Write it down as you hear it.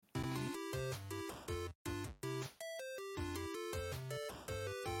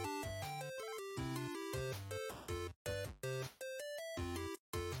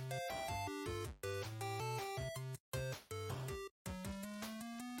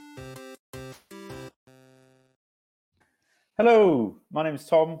Hello, my name is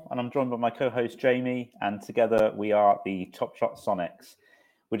Tom, and I'm joined by my co-host Jamie, and together we are the Top Shot Sonics.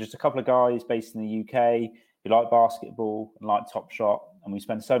 We're just a couple of guys based in the UK who like basketball and like Top Shot, and we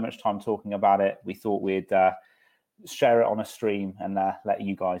spend so much time talking about it, we thought we'd share it on a stream and let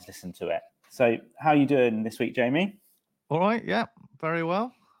you guys listen to it. So how are you doing this week, Jamie? All right, yeah, very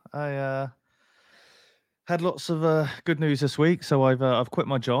well. I had lots of good news this week, so I've quit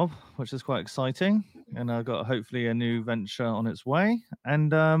my job, which is quite exciting, and I've got hopefully a new venture on its way.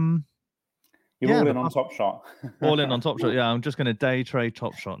 And You're all in on Top Shot. All in on Top Shot. Yeah, I'm just going to day trade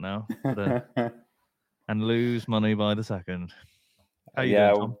Top Shot now and lose money by the second. How you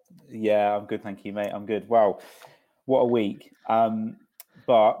doing, Tom? Yeah, I'm good, thank you, mate. I'm good. Well, what a week.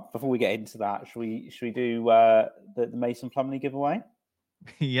 But before we get into that, should we do the Mason Plumlee giveaway?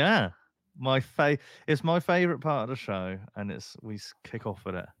 Yeah. It's my favorite part of the show, and we kick off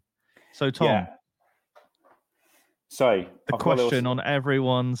with it. So Tom, yeah. So the question on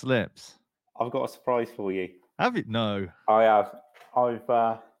everyone's lips. I've got a surprise for you. Have you? No, I have. I've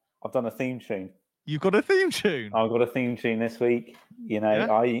done a theme tune. You've got a theme tune. I've got a theme tune this week. You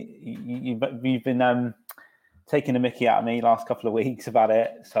know, yeah? you've been taking a mickey out of me last couple of weeks about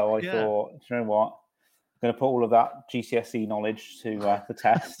it. So I thought, you know what, I'm going to put all of that GCSE knowledge to the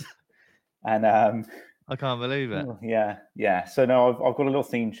test. And I can't believe it. Yeah. So no, I've got a little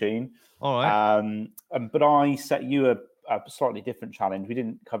theme tune. All right. But I set you a slightly different challenge. We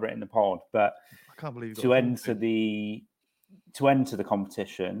didn't cover it in the pod, but I can't believe to enter the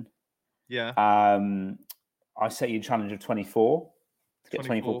competition. Yeah. I set you a challenge of 24 to get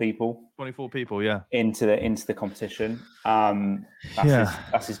 24 people. 24 people, yeah. Into the competition.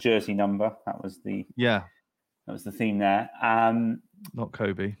 That's his jersey number. That was the theme there. Not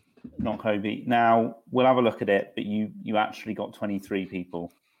Kobe. Not Kobe. Now we'll have a look at it, but you actually got 23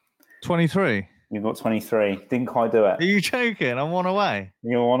 people. 23? You've got 23. Didn't quite do it. Are you joking? I'm one away.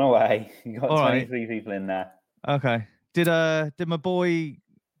 You're one away. You got 23 people in there. Okay. Did my boy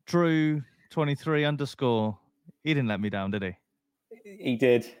Drew 23_? He didn't let me down, did he? He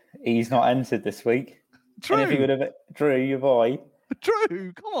did. He's not entered this week. Drew. And if he would have, Drew, your boy.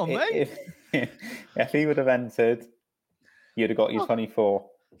 Drew, come on, mate. If he would have entered, you'd have got your 24.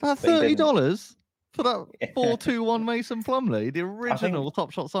 That $30 for that 421 Mason Plumlee, the original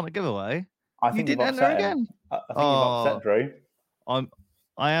Top Shot Sonic giveaway. I think you didn't enter again. I think you've upset Drew.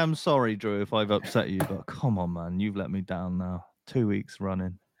 I am sorry, Drew, if I've upset you, but come on, man, you've let me down now. 2 weeks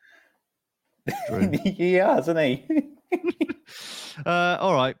running. Drew. He has, hasn't he?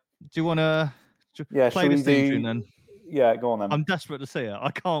 All right. Do you want to play this theme tune then? Yeah, go on then. I'm desperate to see it.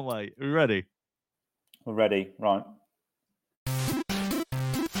 I can't wait. Are we ready? We're ready. Right.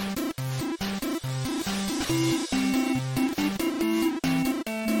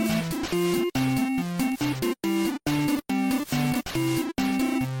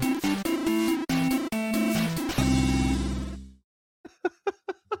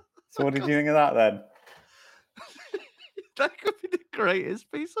 So what did you think of that then? That could be the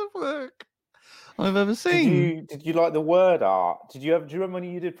greatest piece of work I've ever seen. Did you like the word art? Do you remember when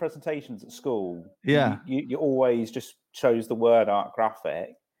you did presentations at school? Yeah. You always just chose the word art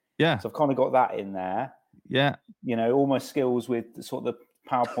graphic. Yeah. So I've kind of got that in there. Yeah. You know, all my skills with the sort of the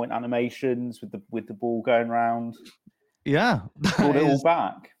PowerPoint animations with the ball going around. Yeah. Brought it all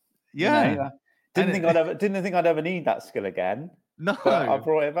back. Yeah. You know, didn't think I'd ever need that skill again. No. But I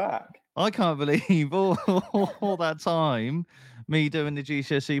brought it back. I can't believe all that time me doing the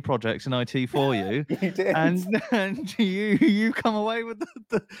GCSE projects in IT for you. You did. And you come away with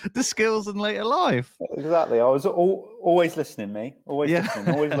the skills in later life. Exactly. I was always listening, me. Always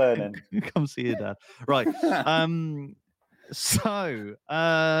listening, always learning. Come see your dad. Right. So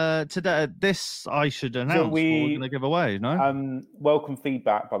today, this I should announce what we're going to give away, no? Welcome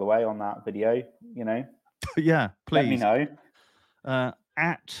feedback, by the way, on that video, you know. Yeah, please. Let me know.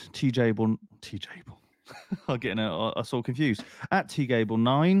 At TJable. I'm getting us all confused. At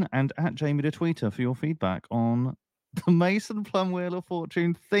TGable9 and at Jamie the Tweeter for your feedback on the Mason Plum Wheel of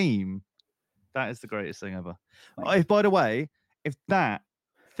Fortune theme. That is the greatest thing ever. By the way, if that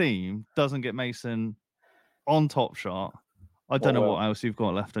theme doesn't get Mason on Top Shot, I don't know what else you've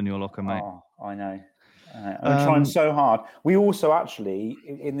got left in your locker, mate. Oh, I know. I'm trying so hard. We also actually,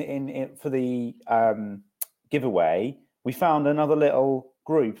 in for the giveaway, we found another little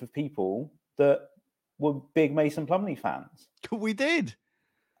group of people that were big Mason Plumlee fans. We did.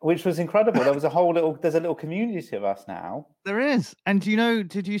 Which was incredible. There's a little community of us now. There is. And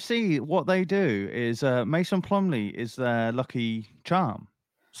did you see what they do is Mason Plumlee is their lucky charm.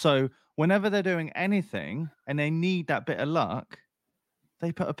 So whenever they're doing anything and they need that bit of luck,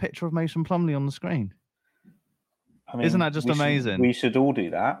 they put a picture of Mason Plumlee on the screen. I mean, Isn't that just amazing? We should all do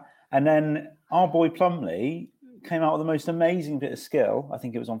that. And then our boy Plumlee came out with the most amazing bit of skill. I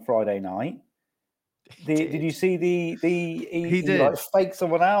think it was on Friday night. Did you see he did. like faked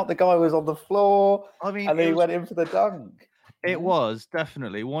someone out? The guy was on the floor. I mean, and then he went in for the dunk. It was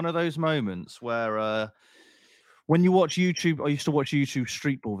definitely one of those moments where when you watch YouTube, I used to watch YouTube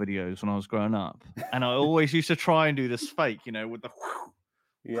street ball videos when I was growing up, and I always used to try and do this fake, with the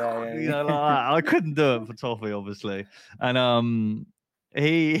like that. I couldn't do it for Toffee, obviously, and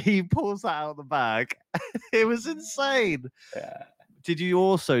he pulls that out of the bag. It was insane. Yeah. Did you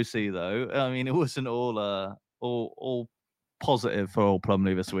also see though? I mean, it wasn't all positive for old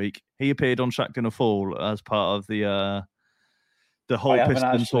Plumlee this week. He appeared on Shacked a Fool as part of the whole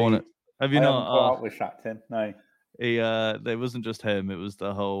Pistons tournament. Have you not? Caught up with Shackton? No. There wasn't just him. It was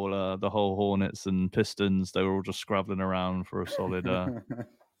the whole Hornets and Pistons. They were all just scrabbling around for a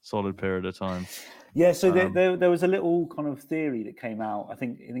solid period of time. Yeah, so there was a little kind of theory that came out. I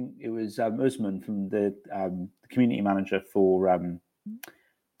think it was Usman from the community manager for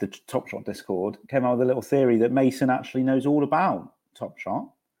the Top Shot Discord came out with a little theory that Mason actually knows all about Top Shot,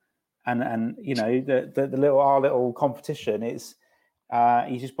 and our little competition is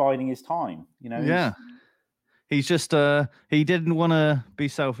he's just biding his time. Yeah, he's just he didn't want to be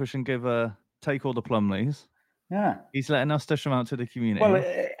selfish and take all the Plumlees. Yeah, he's letting us dish them out to the community. Well,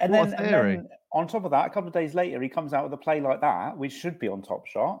 and then on top of that, a couple of days later, he comes out with a play like that, which should be on Top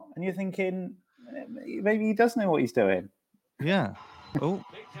Shot, and you're thinking maybe he does know what he's doing. Yeah. Oh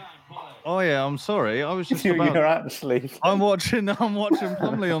yeah. I'm sorry. I was just. You're actually. I'm watching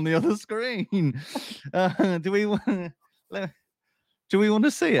Plumlee on the other screen. Do we want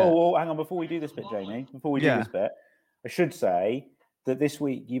to see it? Oh, well, hang on. Before we do this bit, Jamie. Before we do this bit, I should say that this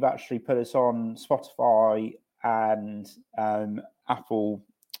week you've actually put us on Spotify and Apple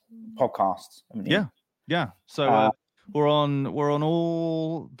Podcasts, haven't you? Yeah. So we're on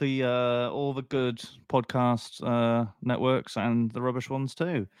all the good podcast networks and the rubbish ones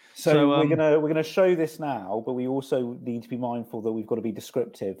too. So we're gonna show this now, but we also need to be mindful that we've got to be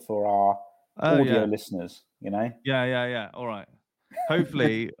descriptive for our audio listeners. Yeah. All right.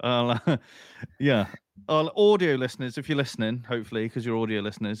 Hopefully, our audio listeners, if you're listening, hopefully, because you're audio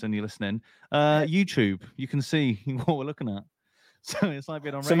listeners and you're listening, YouTube, you can see what we're looking at. So it's like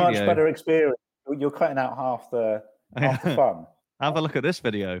being on radio. It's a much better experience. You're cutting out half the fun. Have a look at this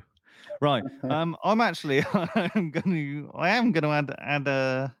video. Right. I'm going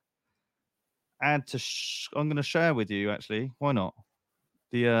to share with you, actually. Why not?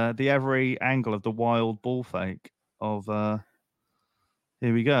 The every angle of the wild ball fake of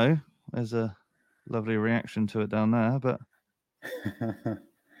here we go. There's a lovely reaction to it down there, but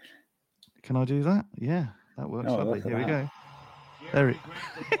can I do that? Yeah, that works lovely. Here we go. There it.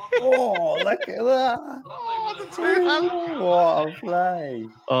 Oh, look at that! What a play!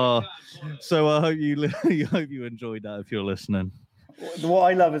 So I hope you enjoyed that if you're listening.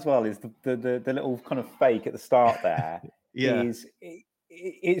 What I love as well is the little kind of fake at the start there.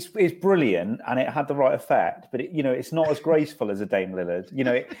 It's brilliant and it had the right effect, but it's not as graceful as a Dame Lillard.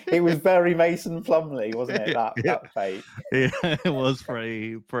 It was very Mason Plumlee, wasn't it? That fake. Yeah, it was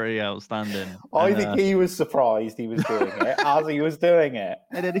pretty outstanding. I think he was surprised he was doing it as he was doing it,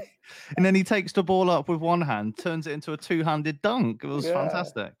 and then he takes the ball up with one hand, turns it into a two-handed dunk. It was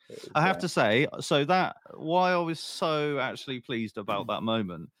fantastic. I have to say, so that why I was so actually pleased about that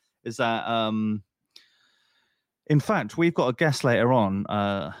moment is that. In fact, we've got a guest later on,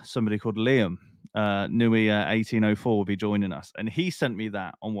 somebody called Liam, Nui 1804 will be joining us. And he sent me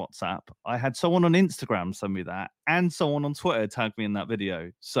that on WhatsApp. I had someone on Instagram send me that and someone on Twitter tag me in that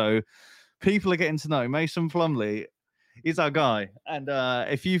video. So people are getting to know Mason Plumlee. He's our guy. And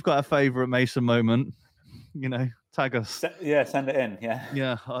if you've got a favorite Mason moment, tag us. Send it in. Yeah.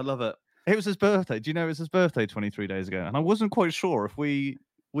 Yeah, I love it. It was his birthday. Do you know it was his birthday 23 days ago? And I wasn't quite sure if we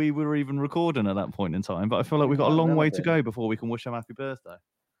were even recording at that point in time, but I feel like we've got a long way to go before we can wish him happy birthday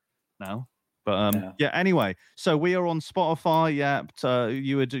now. But anyway, so we are on Spotify. Yeah,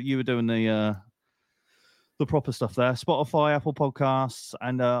 you were doing the proper stuff there. Spotify, Apple Podcasts,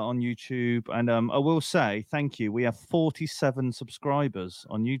 and on YouTube. And I will say thank you. We have 47 subscribers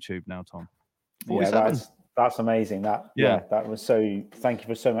on YouTube now, Tom. 47. Yeah, that's amazing. That was so. Thank you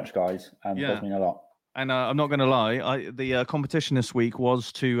for so much, guys. It does mean a lot. And I'm not going to lie, the competition this week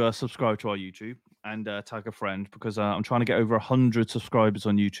was to subscribe to our YouTube and tag a friend because I'm trying to get over 100 subscribers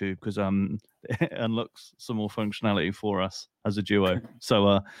on YouTube because it unlocks some more functionality for us as a duo.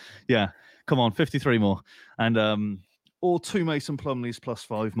 So, come on, 53 more. And or 2 Mason Plumlees plus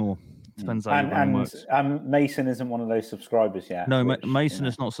 5 more Depends how your brain works. And Mason isn't one of those subscribers yet. No, which, Mason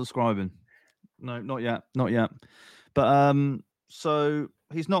is not subscribing. No, not yet. But so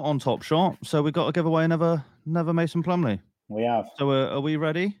he's not on Top Shot. So we've got to give away another Mason Plumlee. We have. So are we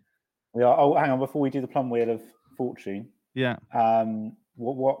ready? We are. Oh, hang on. Before we do the Plum Wheel of Fortune. Yeah.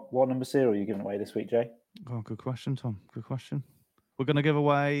 What number cereal are you giving away this week, Jay? Oh, good question, Tom. Good question. We're going to give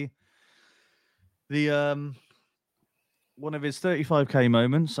away the one of his 35k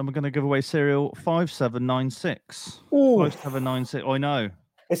moments, and we're going to give away cereal 5796. Ooh. 5796. I know.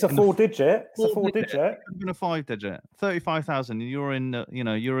 It's a four-digit. It's a four-digit. It could have been a 5-digit. 35,000. You're in the,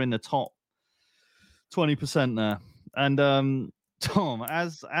 you're in the top 20% there. And Tom,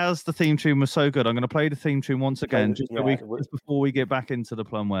 as the theme tune was so good, I'm going to play the theme tune once again, just before we get back into the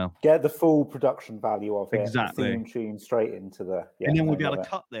Plum Whale. Get the full production value of it. Exactly. The theme tune straight into the. Yeah, and then we'll be able to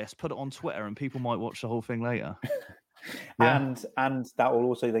cut this, put it on Twitter, and people might watch the whole thing later. And that will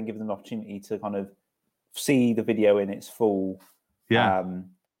also then give them an opportunity to kind of see the video in its full. Yeah.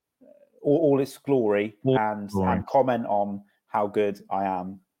 All its glory, and comment on how good I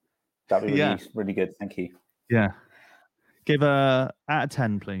am. That'd be really, really good. Thank you. Yeah. Give a out of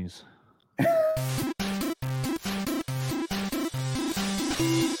 10, please.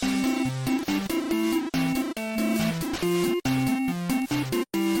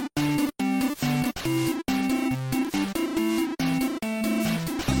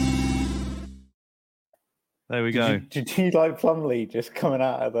 There we go. Did you like Plumlee just coming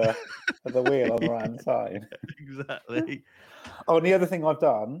out of the wheel on the right hand side? Exactly. Oh, and the other thing I've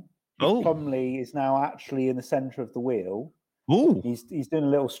done. Plumlee is now actually in the centre of the wheel. Oh, he's doing a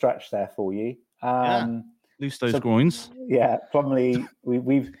little stretch there for you. Loose those groins. Yeah, Plumlee.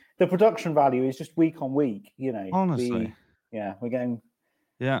 We've the production value is just week on week. Honestly, we're getting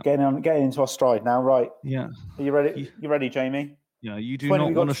getting into our stride now. Right? Yeah. Are you ready? You ready, Jamie? Yeah. You do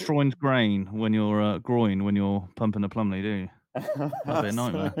not want a strained grain when you're when you're pumping a Plumlee, do you? That'd be a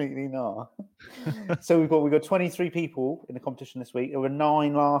nightmare. Absolutely not. So we've got 23 people in the competition this week. There were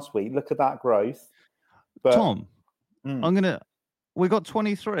 9 last week. Look at that growth. But, Tom, we got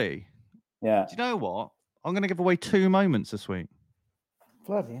 23. Yeah. Do you know what? I'm gonna give away 2 moments this week.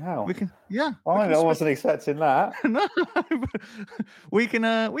 Bloody hell. We can. Yeah. I wasn't expecting that. No. we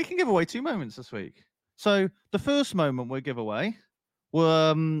can give away 2 moments this week. So the first moment we'll give away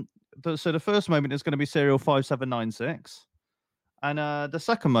so the first moment is going to be cereal 5796. And the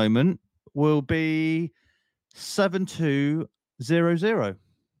second moment will be 7200.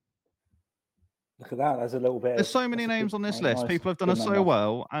 Look at that. There's a little bit. There's so many names on this list. People have done it so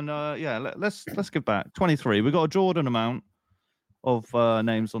well. And let's give back 23. We've got a Jordan amount of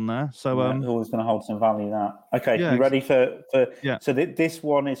names on there. So always going to hold some value. That okay. You ready for? Yeah. So this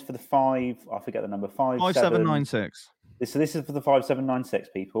one is for the 5. I forget the number. 5796. So this is for the 5796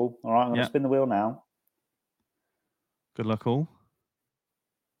 people. All right. I'm going to spin the wheel now. Good luck, all.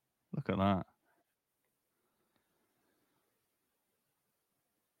 Look at that.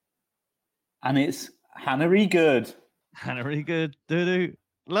 And it's Hannah Good. Hannah Good. Doo-doo.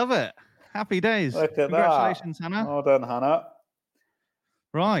 Love it. Happy days. Look at Congratulations, that. Hannah. Well done, Hannah.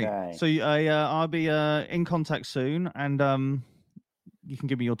 Right. Okay. So I'll be in contact soon, and you can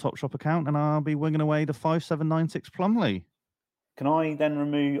give me your Top Shop account, and I'll be winging away the 5796 Plumlee. Can I then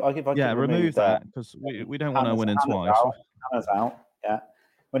remove? Remove that because we don't want to win in twice. Hannah's out. Yeah.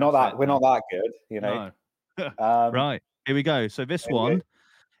 We're not that good, No. Right, here we go. So this one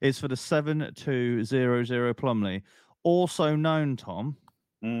is for the 7200 Plumlee, also known, Tom,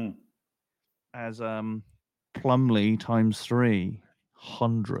 as Plumlee times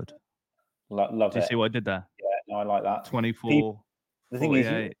 300. Love it. Do you see what I did there? Yeah, no, I like that. 24. The thing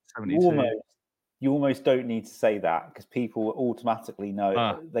is, you almost don't need to say that because people automatically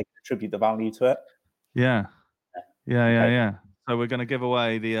know they can attribute the value to it. Yeah. So we're going to give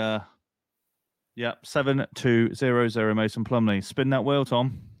away the 7200 Mason Plumlee. Spin that wheel,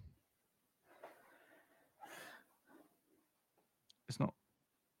 Tom. It's not.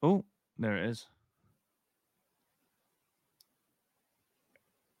 Oh, there it is.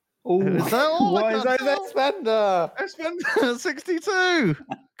 Why is that S-Bender? S-Bender 62.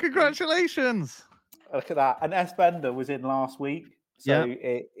 Congratulations. Look at that. And S-Bender was in last week. So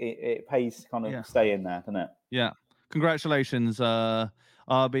it pays to kind of stay in there, doesn't it? Yeah. Congratulations.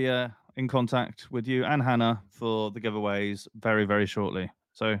 I'll be in contact with you and Hannah for the giveaways very, very shortly.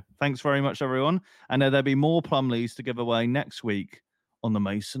 So thanks very much, everyone. And there'll be more Plumlees to give away next week on the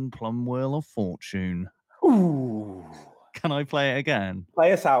Mason Plum Wheel of Fortune. Ooh. Can I play it again?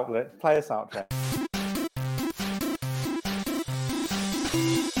 Play us out, Jack.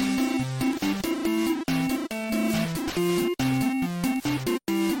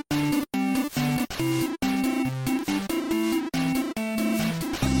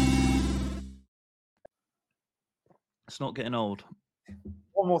 It's not getting old.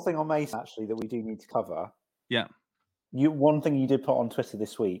 One more thing on Mason, actually, that we do need to cover. Yeah. One thing you did put on Twitter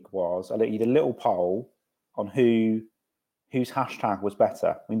this week was you did a little poll on whose hashtag was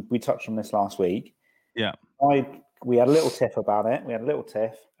better. We touched on this last week. Yeah. We had a little tiff about it.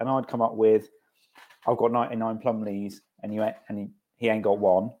 And I'd come up with, I've got 99 Plumleys, and he ain't got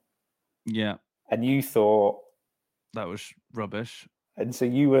one. Yeah. And you thought that was rubbish. And so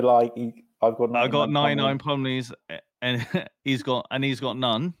you were like, I've got 99 I got 99 Plumleys, and he's got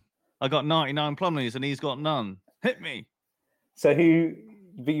none. I got 99 Plumleys, and he's got none. Hit me. So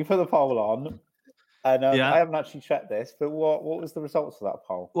but you put the poll on, and I haven't actually checked this, but what was the results of that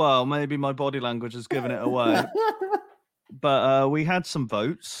poll? Well, maybe my body language has given it away. But we had some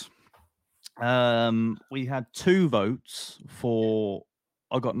votes. We had 2 votes for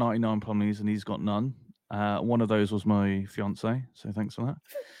I got 99 Plumleys and he's got none. One of those was my fiance, so thanks for that.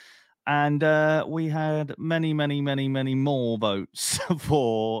 And we had many, many, many, many more votes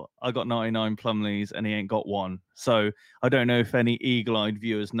for I got 99 Plumleys and he ain't got one. So I don't know if any eagle-eyed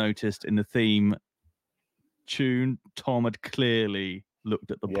viewers noticed in the theme tune, Tom had clearly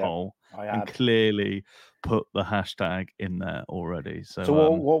looked at the poll and clearly put the hashtag in there already. So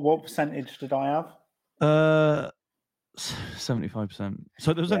what percentage did I have? 75%.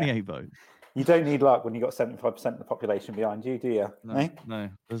 So there was only 8 votes. You don't need luck when you got 75% of the population behind you, do you? No,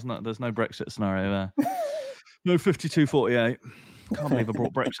 there's no Brexit scenario there. No 52-48. Can't believe I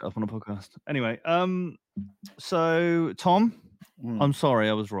brought Brexit up on a podcast. Anyway, so Tom, I'm sorry,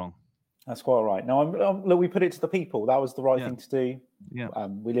 I was wrong. That's quite all right. No, look, we put it to the people. That was the right thing to do. Yeah.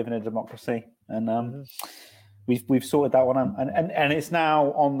 We live in a democracy, and we've sorted that one out. And it's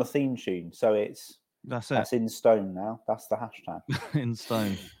now on the theme tune, so that's in stone now. That's the hashtag. In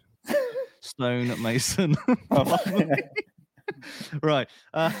stone. Stone at Mason. Right.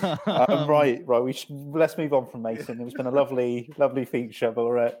 Right. Let's move on from Mason. It's been a lovely feature, but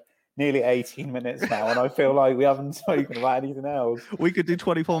we're at nearly 18 minutes now, and I feel like we haven't spoken about anything else. We could do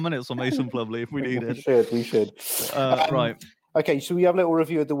 24 minutes on Mason Plumley if we needed. We should. Right. Okay, so we have a little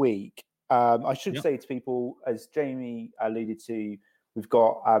review of the week. I should say to people, as Jamie alluded to, we've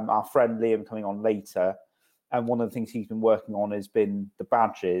got our friend Liam coming on later. And one of the things he's been working on has been the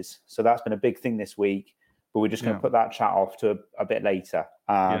badges. So that's been a big thing this week. But we're just going to put that chat off to a bit later.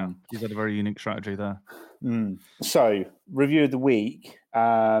 He's had a very unique strategy there. So, review of the week.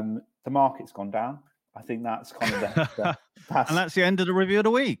 The market's gone down. I think that's kind of and that's the end of the review of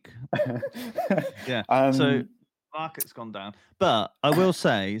the week. Yeah. So, market's gone down. But I will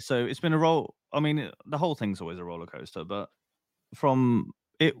say, so it's been a roll. I mean, the whole thing's always a roller coaster. But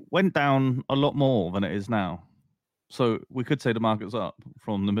it went down a lot more than it is now. So we could say the market's up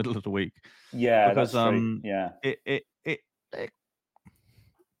from the middle of the week. Yeah, because that's true. Yeah, it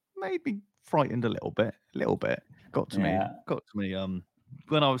made me frightened a little bit. Got to me.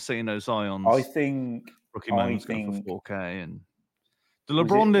 When I was seeing those Zions. I think rookie moments going for 4K, and the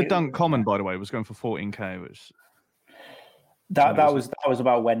LeBron dunk common, by the way, was going for 14K, which that was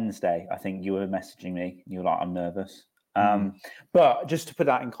about Wednesday. I think you were messaging me. You were like, I'm nervous. But just to put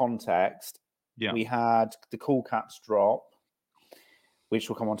that in context, we had the Cool Cats drop, which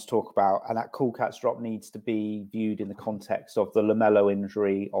we'll come on to talk about. And that Cool Cats drop needs to be viewed in the context of the LaMelo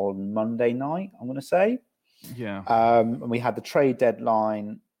injury on Monday night, I'm going to say. Yeah. And we had the trade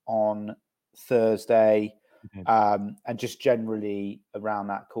deadline on Thursday. And just generally around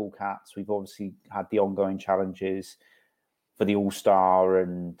that Cool Cats, we've obviously had the ongoing challenges for the All-Star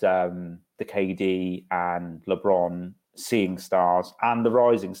and the KD and LeBron seeing stars and the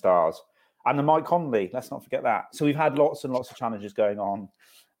rising stars. And the Mike Conley, let's not forget that. So we've had lots and lots of challenges going on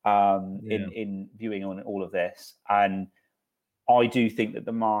in viewing on all of this. And I do think that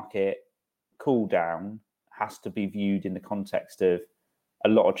the market cool down has to be viewed in the context of a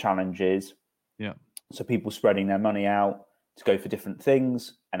lot of challenges. Yeah. So people spreading their money out to go for different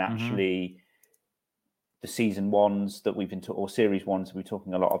things. And actually the season ones that we've been or series ones that we're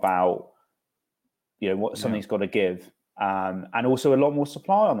talking a lot about, what something's got to give. And also a lot more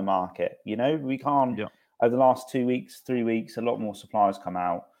supply on the market. We can't, over the last 2 weeks, 3 weeks, a lot more suppliers come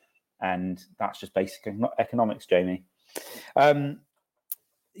out. And that's just basic economics, Jamie. So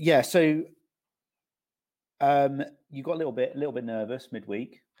you got a little bit nervous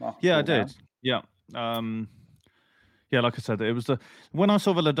midweek. Yeah, I did. Yeah. Like I said, it was when I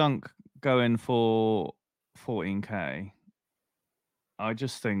saw the dunk going for 14K, I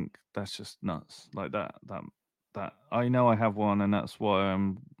just think that's just nuts. Like that I know I have one, and that's why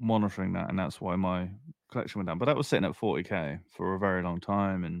I'm monitoring that, and that's why my collection went down. But that was sitting at 40K for a very long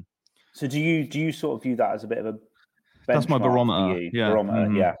time. And so, do you sort of view that as a bit of a That's my benchmark for barometer. you. Yeah.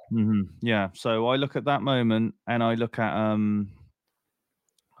 Barometer, yeah. Yeah. So I look at that moment, and I look at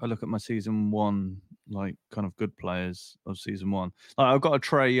my season one, like kind of good players of season one. Like I've got a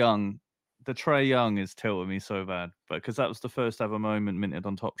Trae Young. The Trae Young is tilting me so bad, but because that was the first ever moment minted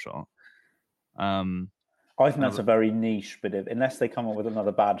on Top Shot. I think that's a very niche bit of, unless they come up with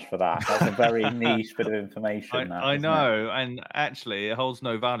another badge for that. That's a very niche bit of information. I know, and actually, it holds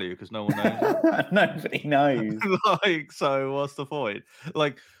no value because no one knows. Nobody knows. Like, so what's the point?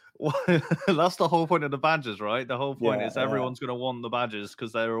 Like, that's the whole point of the badges, right? The whole point is everyone's going to want the badges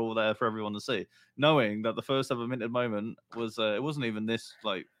because they're all there for everyone to see. Knowing that the first ever minted moment was, it wasn't even this.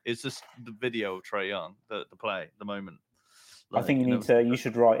 Like, it's just the video of Trae Young, the play, the moment. Like, I think you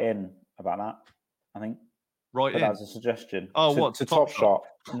should write in about that. I think. Right in. That was a suggestion. Oh, what? To Top Shot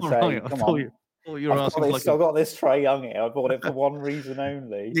and say, right, come on. I've got this Trae Young here. I bought it for one reason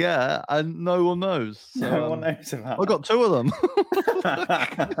only. Yeah, and no one knows. So, no one knows about I got two of them.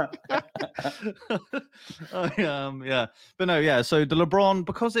 Yeah. But no, yeah. So the LeBron,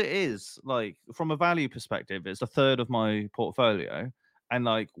 because it is like from a value perspective, it's a third of my portfolio. And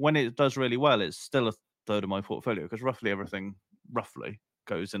like when it does really well, it's still a third of my portfolio because roughly everything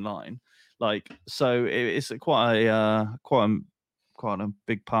goes in line. Like, so it's quite a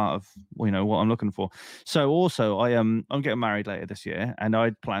big part of what I'm looking for. So also I'm getting married later this year, and I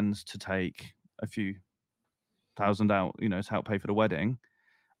had plans to take a few thousand out, to help pay for the wedding,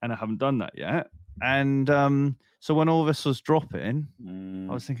 and I haven't done that yet. And so when all this was dropping,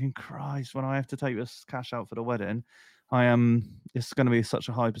 I was thinking, Christ, when I have to take this cash out for the wedding, it's going to be such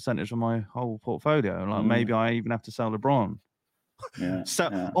a high percentage of my whole portfolio. Like maybe I even have to sell LeBron.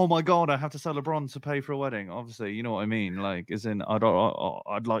 Oh my God, I have to sell LeBron to pay for a wedding. Obviously, you know what I mean. Like, as in,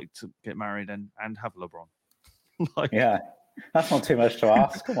 I'd like to get married and have LeBron. Like, yeah, that's not too much to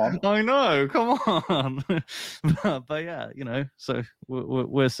ask. Come on. I know, come on. but yeah, so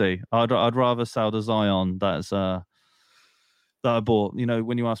we'll see. I'd rather sell the Zion that I bought.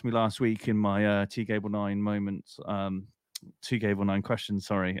 When you asked me last week in my T Gable 9 moments, 2 Gable 9 questions,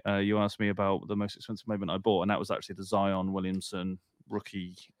 sorry. You asked me about the most expensive moment I bought, and that was actually the Zion Williamson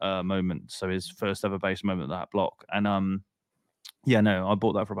rookie moment. So his first ever base moment, that block. And I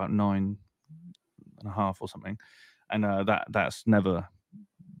bought that for about 9.5 or something. And that's never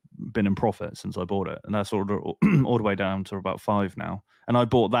been in profit since I bought it. And that's all the way down to about 5 now. And I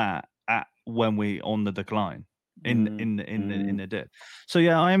bought that when we on the decline in the dip. So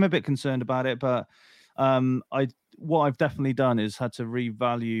yeah, I am a bit concerned about it, but what I've definitely done is had to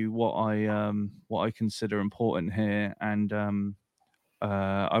revalue what I consider important here, and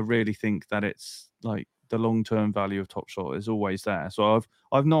I really think that it's like the long-term value of Top Shot is always there. So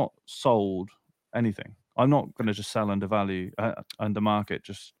I've not sold anything. I'm not going to just sell under market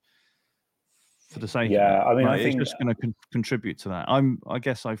just for the sake of it. I mean, I think it's just going to contribute to that. I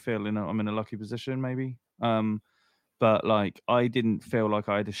guess I feel I'm in a lucky position maybe, but like I didn't feel like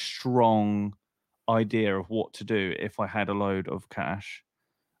I had a strong idea of what to do if I had a load of cash.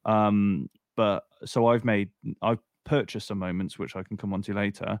 But so I've purchased some moments which I can come on to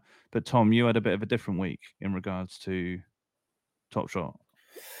later. But Tom, you had a bit of a different week in regards to Top Shot.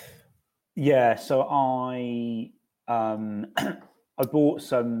 Yeah, so I I bought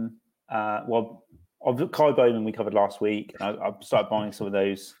some of Kai Bowman we covered last week, and I started buying some of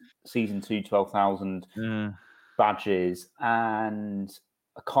those season 2 12,000 badges, and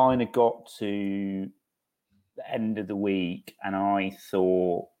I kind of got to the end of the week and I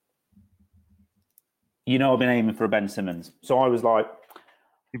thought, I've been aiming for a Ben Simmons. So I was like,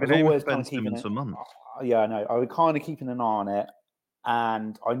 you've been aiming for Ben Simmons for months. Yeah, I know. I was kind of keeping an eye on it.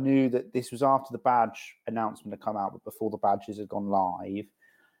 And I knew that this was after the badge announcement had come out, but before the badges had gone live.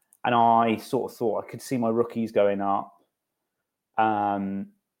 And I sort of thought I could see my rookies going up. What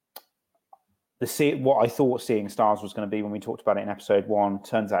I thought Seeing Stars was going to be when we talked about it in episode 1,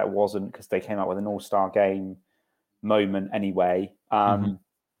 turns out it wasn't, because they came out with an all-star game moment anyway. So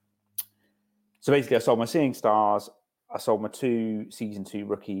basically I sold my Seeing Stars, I sold my 2 season 2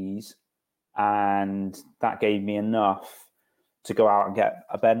 rookies, and that gave me enough to go out and get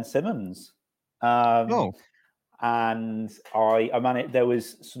a Ben Simmons. And I managed, there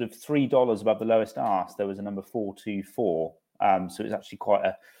was sort of $3 above the lowest ask. There was a number 424. So it was actually quite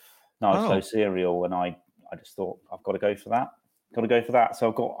a nice low serial, and I just thought I've got to go for that.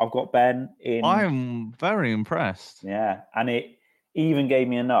 So I've got Ben in. I'm very impressed. Yeah, and it even gave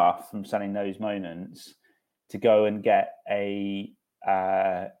me enough from selling those moments to go and get a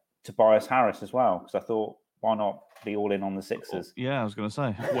Tobias Harris as well, because I thought, why not be all in on the Sixers? Yeah, I was going to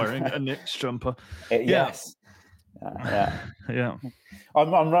say, wearing a Knicks jumper. Yes. Yeah. Yeah.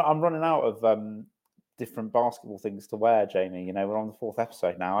 I'm running out of different basketball things to wear, Jamie. You know, we're on the 4th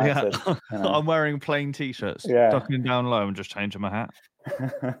episode now. I'm wearing plain t-shirts, ducking down low and just changing my hat.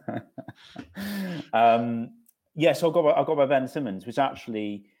 So I got my Ben Simmons, which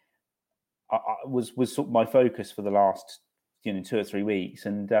actually was sort of my focus for the last 2 or 3 weeks,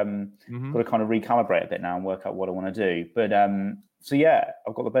 and got to kind of recalibrate a bit now and work out what I want to do. But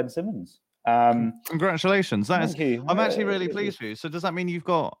I've got the Ben Simmons. Congratulations! Thank you. I'm actually really pleased with you. So does that mean you've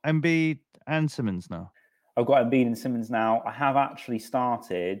got Embiid and Simmons now? I've got Embiid and Simmons now. I have actually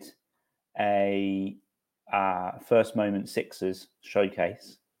started a first moment Sixers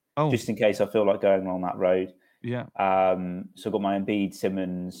showcase, just in case I feel like going along that road. Yeah. So I've got my Embiid,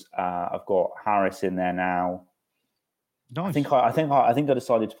 Simmons. I've got Harris in there now. Nice. I think I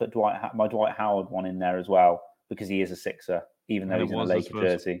decided to put my Dwight Howard one in there as well because he is a Sixer, even though he's in a Laker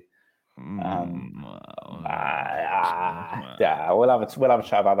jersey. We'll have a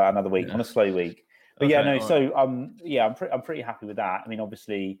chat about that another week on a slow week. But I'm pretty happy with that. I mean,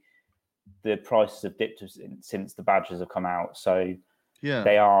 obviously, the prices have dipped since the badges have come out, so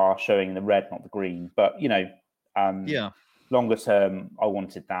they are showing the red, not the green. But longer term, I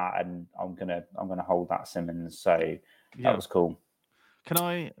wanted that, and I'm gonna hold that Simmons. So that was cool.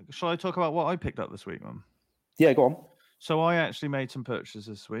 Shall I talk about what I picked up this week, man? Yeah, go on. So I actually made some purchases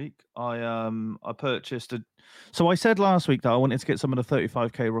this week. I purchased So I said last week that I wanted to get some of the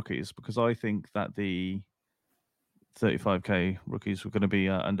 35k rookies because I think that the 35k rookies were going to be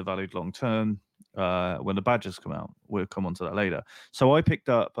undervalued long term when the badges come out. We'll come on to that later. So I picked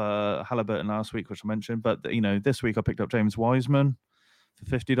up Halliburton last week, which I mentioned, but this week I picked up James Wiseman for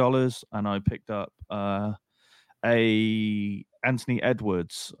 $50, and I picked up a Anthony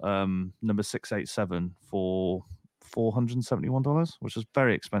Edwards number 687 for $471, which is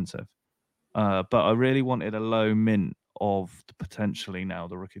very expensive. But I really wanted a low mint of potentially now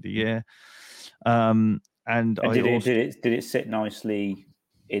the rookie of the year. Did it sit nicely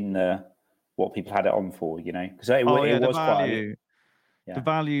in what people had it on for? Because it was value. The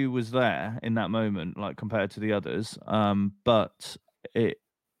value was there in that moment, like compared to the others. But the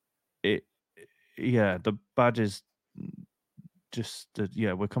badges just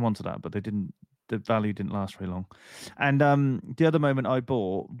we'll come on to that, but the value didn't last very long. And the other moment I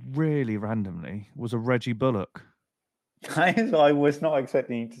bought really randomly was a Reggie Bullock. I was not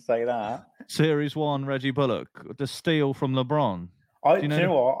expecting you to say that. Series 1 Reggie Bullock, the steal from LeBron. Do you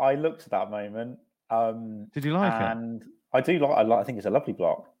know what? I looked at that moment. Did you like it? And I do like. I think it's a lovely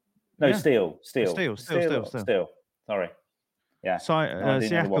block. No, steal. Sorry. Yeah.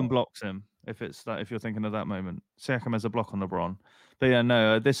 Siakam blocks him. If you're thinking of that moment, Siakam has a block on LeBron.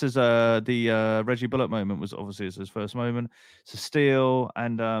 But this is the Reggie Bullock moment was obviously his first moment. It's a steal,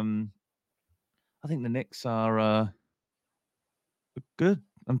 and I think the Knicks are good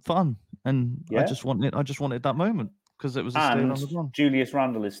and fun, and I just wanted that moment because it was a steal on LeBron. Julius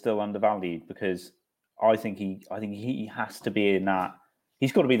Randle is still undervalued because I think he has to be in that.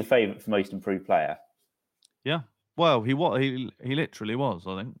 He's got to be the favourite for most improved player. Yeah. Well, he literally was,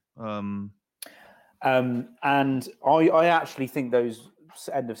 I think. And I actually think those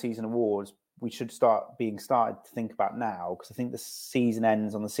end of season awards we should started to think about now, because I think the season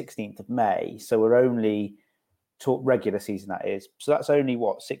ends on the 16th of May, so we're only regular season, that is. So that's only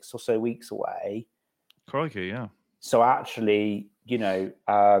 6 or so weeks away. Crikey, yeah. So actually,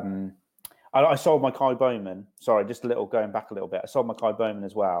 I sold my Kai Bowman. Sorry, just going back a little bit. I sold my Kai Bowman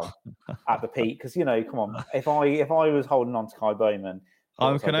as well at the peak because come on, if I was holding on to Kai Bowman,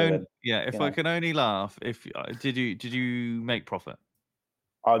 I can only laugh. Did you make profit?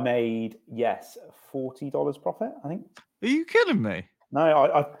 I made $40 profit, I think. Are you kidding me?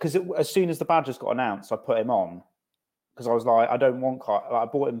 No, because as soon as the badges got announced, I put him on because I was like, I don't want Kai. I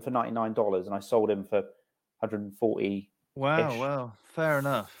bought him for $99 and I sold him for $140. Wow, fair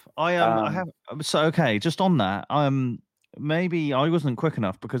enough. Just on that, maybe I wasn't quick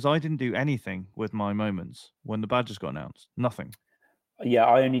enough because I didn't do anything with my moments when the badges got announced. Nothing. Yeah,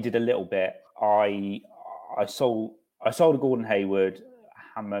 I only did a little bit. I sold a Gordon Hayward,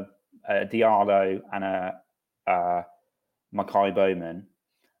 a Diallo, and a Makai Bowman,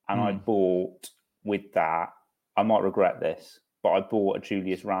 and I bought with that. I might regret this, but I bought a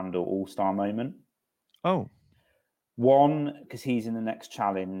Julius Randle All-Star moment. Oh. One, because he's in the next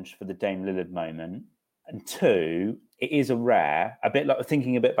challenge for the Dame Lillard moment. And two, it is a rare, a bit like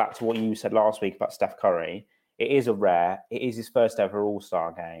thinking a bit back to what you said last week about Steph Curry. It is a rare. It is his first ever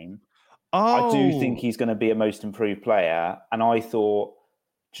All-Star game. Oh. I do think he's going to be a most improved player. And I thought,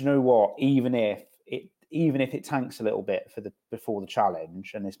 do you know what? Even if it tanks a little bit before the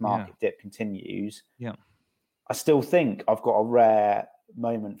challenge and this market dip continues, I still think I've got a rare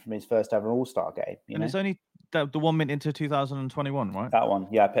moment from his first ever All-Star game. And it's only the 1 minute into 2021, right? That one,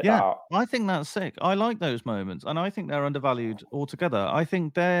 yeah, I picked that up. I think that's sick. I like those moments, and I think they're undervalued altogether. I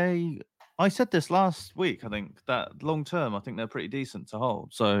think I said this last week. I think that long term, I think they're pretty decent to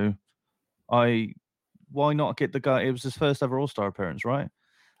hold. So, why not get the guy? It was his first ever All-Star appearance, right?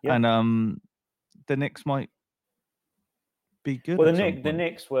 Yeah. And the Knicks might be good. Well, the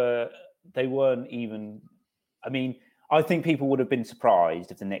Knicks weren't even. I mean, I think people would have been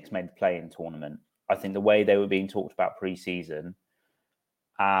surprised if the Knicks made the play-in tournament. I think the way they were being talked about pre-season,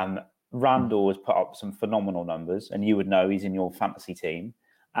 Randall has put up some phenomenal numbers, and you would know he's in your fantasy team.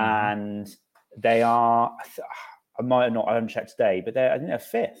 And they are, I haven't checked today, but I think they're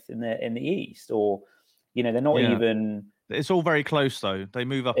fifth in the East, or they're not even. It's all very close though. They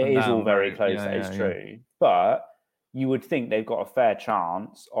move up. It and is down all very close. That is true, but you would think they've got a fair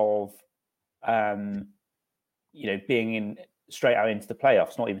chance of, being in straight out into the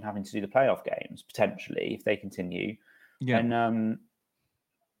playoffs, not even having to do the playoff games potentially if they continue. Yeah. And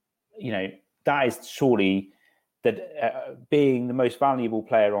that is surely that being the most valuable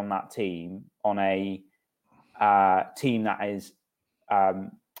player on that team, on a team that is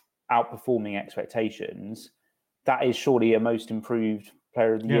outperforming expectations, that is surely a most improved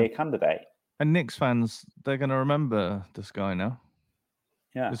player of the year candidate. And Knicks fans, they're going to remember this guy now.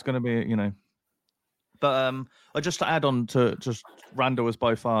 Yeah, it's going to be, But just to add on to just Randall is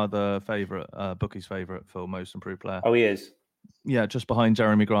by far the favorite, bookie's favorite for most improved player. Oh, he is. Yeah, just behind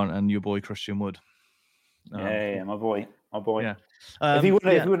Jeremy Grant and your boy Christian Wood. Yeah, my boy. Yeah. If he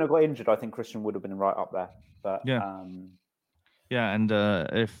wouldn't have got injured, I think Christian would have been right up there. But yeah, and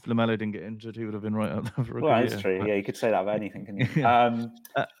if LaMelo didn't get injured, he would have been right up there. Well, that's true. Yeah, you could say that about anything, couldn't you?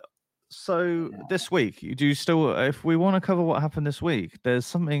 So this week, do you still? If we want to cover what happened this week, there's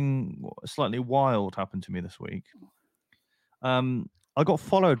something slightly wild happened to me this week. I got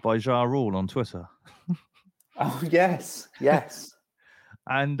followed by Ja Rule on Twitter. Oh yes.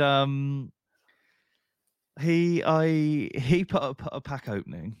 And he put up a pack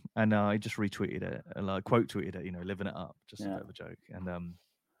opening, and I just retweeted it, and quote tweeted it, living it up, just a bit of a joke. And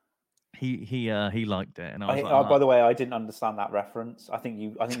he liked it, and I was like, by the way, I didn't understand that reference. I think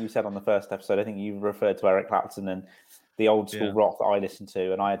you said on the first episode, I think you referred to Eric Clapton and the old school rock that I listened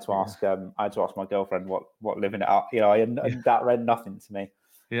to, and I had to ask my girlfriend what living it up, and that read nothing to me.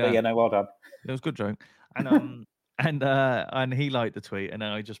 Yeah, but, no, well done. It was a good joke, and and he liked the tweet, and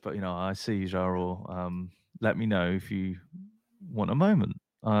I just put, I see you, Ja Rule. Let me know if you want a moment.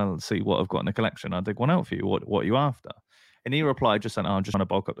 I'll see what I've got in the collection. I'll dig one out for you. What are you after? And he replied, just saying, I'm just trying to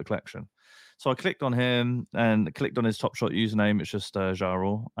bulk up the collection. So I clicked on him and clicked on his Top Shot username. It's just Ja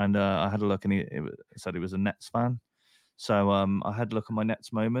Rule. And I had a look, and it said he was a Nets fan. So I had a look at my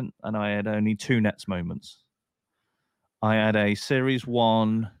Nets moment, and I had only 2 Nets moments. I had a Series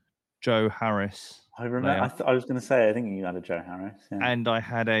 1 Joe Harris. I remember. I was going to say, I think you had a Joe Harris. Yeah. And I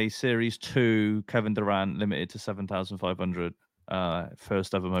had a Series 2 Kevin Durant limited to 7,500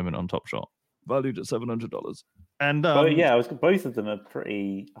 first ever moment on Top Shot, valued at $700. And both of them are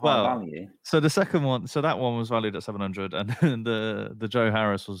pretty high value. So the second one, that one was valued at 700, and then the Joe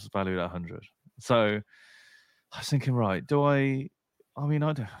Harris was valued at 100. So I was thinking, right, do I mean,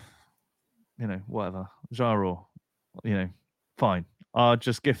 I don't, whatever, Ja Rule, fine. I'll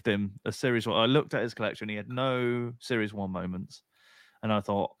just gift him a Series 1. I looked at his collection. He had no Series 1 moments. And I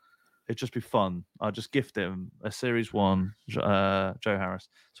thought, it'd just be fun. I'll just gift him a Series 1 Joe Harris.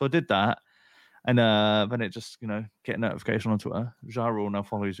 So I did that. And then it just, get a notification on Twitter. Ja Rule now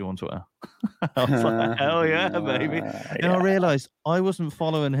follows you on Twitter. I was like, hell yeah, baby. And I realized I wasn't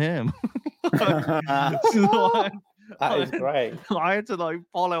following him. That is great. I had to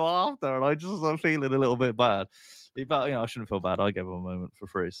follow after, and I just was feeling a little bit bad. But I shouldn't feel bad. I gave him a moment for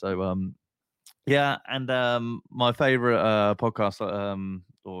free. So and my favorite podcast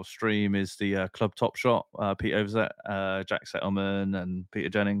or stream is the Club Top Shot. Pete Overzet, Jack Settleman, and Peter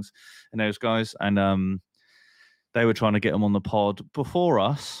Jennings, and those guys. And they were trying to get them on the pod before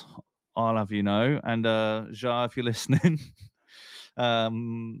us. I'll have you know. And Ja, if you're listening,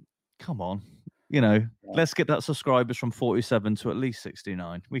 come on. Let's get that subscribers from 47 to at least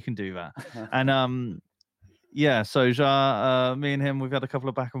 69. We can do that. And so Ja, me and him, we've had a couple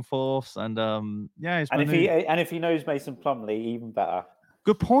of back and forths, and if he knows Mason Plumlee, even better.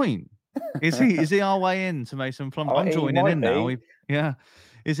 Good point. Is he our way in to Mason Plumlee? I'm joining in now.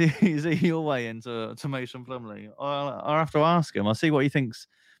 Is he your way into Mason Plumlee? I'll have to ask him. I'll see what he thinks.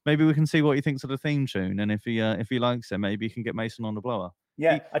 Maybe we can see what he thinks of the theme tune, and if he likes it, maybe he can get Mason on the blower.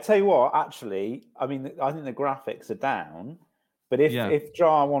 Yeah, I tell you what. Actually, I mean, I think the graphics are down, but if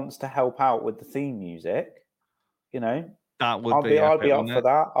Ja wants to help out with the theme music, That would be epic, I'd be up wouldn't for it?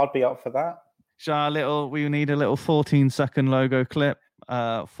 that. I'd be up for that. We need a little 14-second logo clip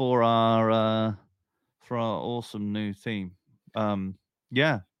for our awesome new theme.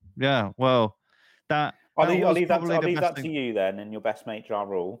 Yeah. Well, I'll leave that. probably I'll the leave best that to thing. you then, and your best mate Ja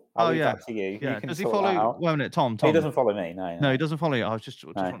Rule. I'll leave that to you. You Yeah. can Does he sort that follow? out. Wait a minute, Tom. He doesn't follow me. No. No, he doesn't follow you. I was just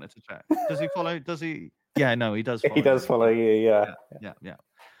No. wanted to check. Does he follow? Does he? Yeah, no, he does. Follow He does follow you. Yeah.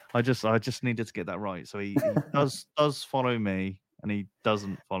 I just needed to get that right. So he does follow me, and he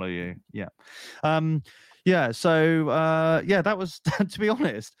doesn't follow you. Yeah. So that was to be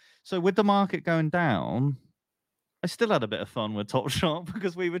honest. So with the market going down, I still had a bit of fun with Top Shot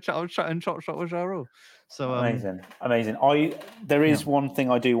because I was chatting Top Shot with Ja Rule. So amazing. There is one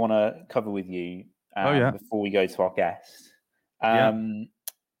thing I do want to cover with you before we go to our guest.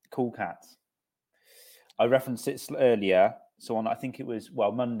 Cool Cats. I referenced it earlier. So I think it was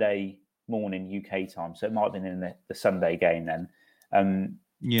Monday morning UK time. So it might have been in the Sunday game then.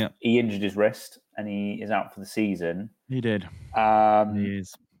 He injured his wrist and he is out for the season. He did. He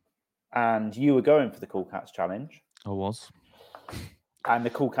is. And you were going for the Cool Cats challenge. I was. And the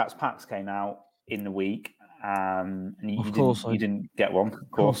Cool Cats packs came out in the week. And you didn't get one.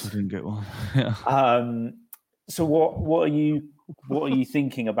 Of course I didn't get one. Yeah. So what are you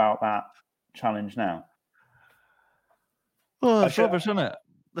thinking about that challenge now? Oh, it's rubbish, isn't it?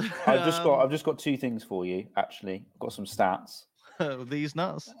 I've just got two things for you. Actually, I've got some stats. These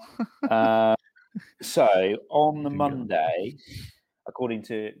nuts. So on the Monday, according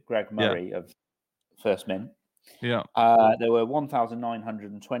to Greg Murray of First Mint, there were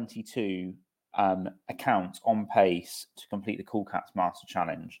 1,922 accounts on pace to complete the Cool Cats Master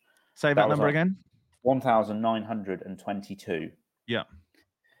Challenge. Say that number again. 1,922. Yeah.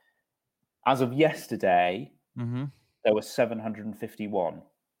 As of yesterday, there were 751.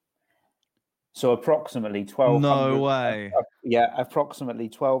 So approximately 1,200. No way.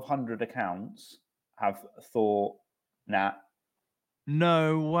 Approximately 1,200 accounts have thought, nah.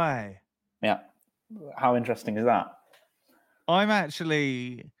 No way. Yeah. How interesting is that? I'm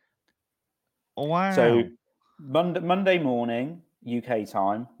actually. Wow. So Monday morning, UK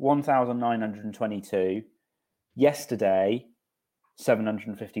time, 1,922. Yesterday,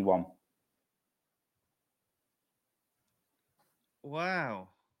 751. Wow.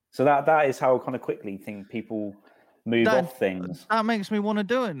 So that is how kind of quickly people move off things. That makes me want to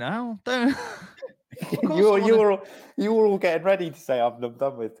do it now. Don't. You were all getting ready to say I'm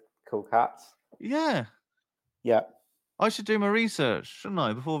done with Cool Cats. Yeah. Yeah. I should do my research, shouldn't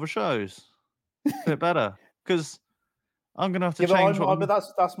I, before the shows? A bit better, because I'm gonna have to change. But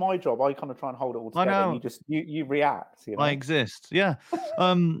that's my job. I kind of try and hold it all together. I know. You react. You know? I exist. Yeah.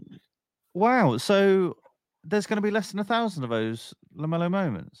 Wow. So there's going to be less than 1,000 of those LaMelo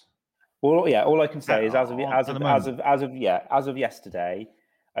moments. Well, yeah. All I can say is as of yesterday,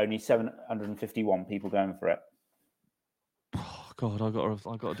 only 751 people going for it. Oh, God, I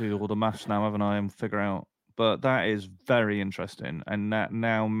got to do all the maths now, haven't I? And figure out. But that is very interesting, and that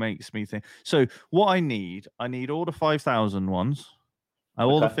now makes me think. So what I need all the 5,000 ones,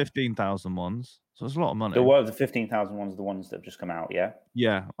 all the 15,000 ones. So it's a lot of money. The 15,000 ones are the ones that have just come out, yeah?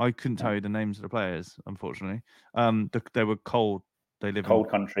 Yeah, I couldn't tell you the names of the players, unfortunately. They were cold. They live cold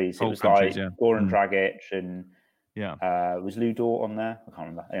in countries. Cold it was countries, like Goran Dragic and was Lou Dort on there? I can't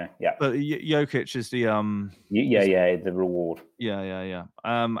remember. Anyway, yeah. But Jokic is the the reward. Yeah.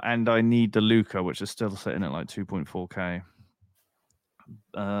 And I need the Luka, which is still sitting at like 2.4K.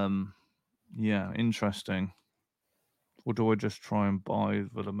 Yeah, interesting. Or do I just try and buy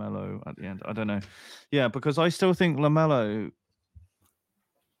the LaMelo at the end? I don't know. Yeah, because I still think LaMelo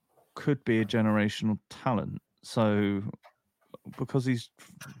could be a generational talent. So because he's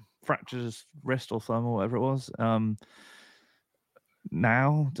fractured his wrist or thumb or whatever it was,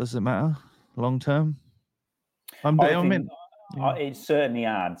 now does it matter long term? It certainly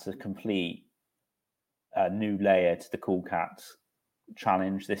adds a complete new layer to the Cool Cats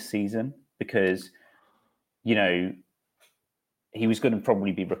challenge this season because he was going to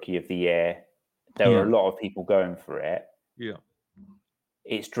probably be Rookie of the Year. There were a lot of people going for it. Yeah.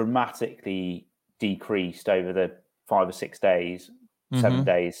 It's dramatically decreased over the 5 or 6 days, 7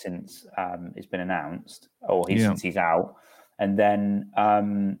 days since it's been announced, or since he's out. And then,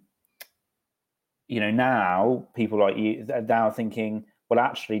 now people like you are now thinking, well,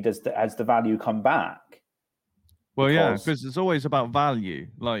 actually, has the value come back? Well, because it's always about value.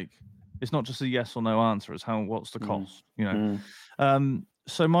 Like, it's not just a yes or no answer. It's what's the cost,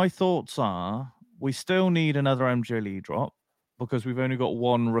 So my thoughts are we still need another MGLE drop because we've only got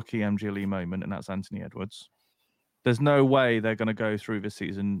one rookie MGLE moment, and that's Anthony Edwards. There's no way they're going to go through this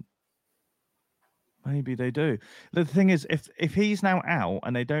season Maybe they do. The thing is, if he's now out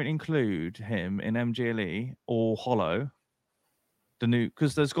and they don't include him in MGLE or Hollow, the new,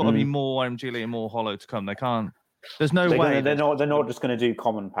 because there's got to be more MGLE and more Hollow to come. They can't. There's no way. They're not just going to do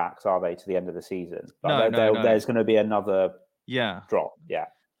common packs, are they, to the end of the season? No. There's going to be another drop. Yeah.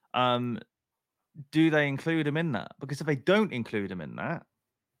 Do they include him in that? Because if they don't include him in that,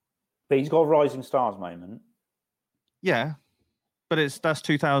 but he's got a Rising Stars moment. Yeah, but that's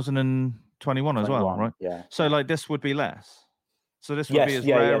 2021 as well, right? Yeah. So like this would be less. So this would be his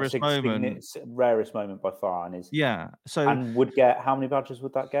rarest moment. It's rarest moment by far, and So and would get how many badges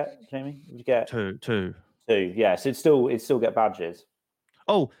would that get, Jamie? Would you get two? Yeah, so it'd still get badges.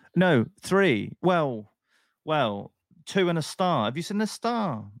 Oh no, 3. Well, 2 and a star. Have you seen the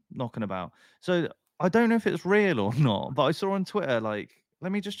star knocking about? So I don't know if it's real or not, but I saw on Twitter. Like,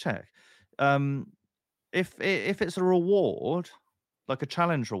 let me just check. If it's a reward, like a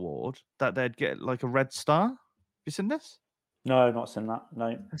challenge reward, that they'd get like a red star. Have you seen this? No, not seen that.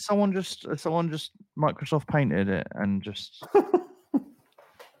 No. Someone just Microsoft painted it and just.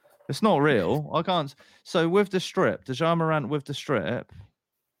 It's not real. I can't. So with the strip, the Ja Morant with the strip,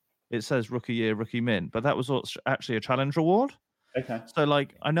 it says rookie year, rookie mint, but that was actually a challenge reward. Okay. So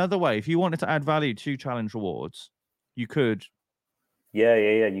like another way, if you wanted to add value to challenge rewards, you could. Yeah,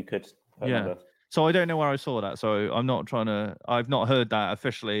 you could. Yeah. So I don't know where I saw that. So I'm not trying to. I've not heard that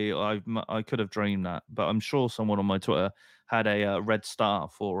officially. I could have dreamed that, but I'm sure someone on my Twitter had a red star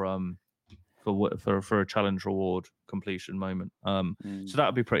for a challenge reward completion moment. So that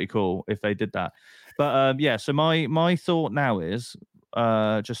would be pretty cool if they did that. But yeah. So my thought now is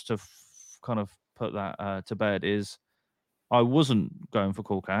just to kind of put that to bed is. I wasn't going for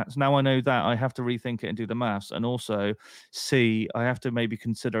Cool Cats. Now I know that I have to rethink it and do the maths, and also I have to maybe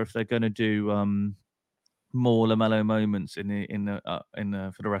consider if they're going to do more LaMelo moments in the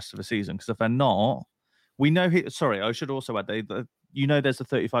for the rest of the season. Because if they're not, we know. Sorry, I should also add there's a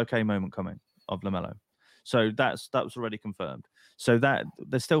 35k moment coming of LaMelo, so that was already confirmed. So that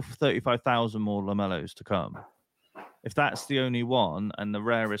there's still 35,000 more LaMelos to come. If that's the only one, and the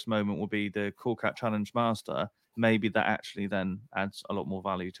rarest moment will be the Cool Cat Challenge Master. Maybe that actually then adds a lot more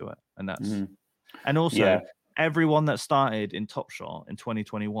value to it. And that's and also everyone that started in Top Shot in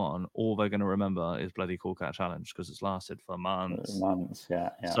 2021, all they're going to remember is bloody Cool Cat Challenge because it's lasted for months.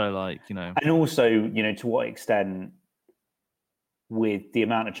 Yeah. So like, and also, to what extent with the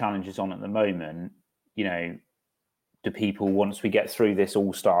amount of challenges on at the moment, do people, once we get through this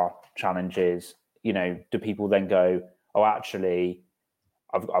all-star challenges, do people then go, oh, actually,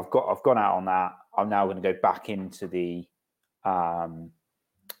 I've gone out on that. I'm now going to go back into the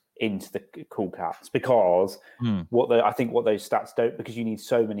Cool Cats because I think what those stats don't, because you need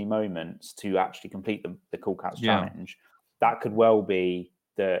so many moments to actually complete the Cool Cats challenge. That could well be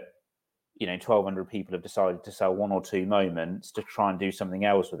that 1,200 people have decided to sell 1 or 2 moments to try and do something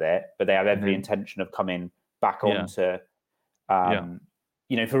else with it, but they have every intention of coming back onto,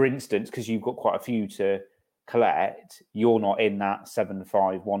 for instance, because you've got quite a few to collect, you're not in that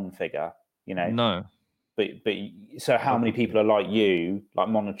 751 figure. No, but so how many people are like you, like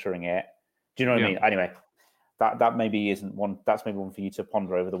monitoring it? Do you know what I mean? Anyway, that maybe isn't one. That's maybe one for you to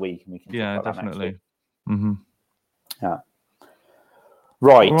ponder over the week, and we can talk about definitely. That next week. Yeah.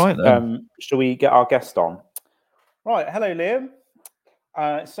 Right. All right then. Shall we get our guest on? Right. Hello, Liam.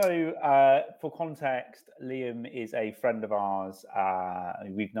 So for context, Liam is a friend of ours.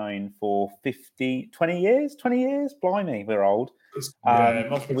 We've known for 20 years. Blimey, we're old. It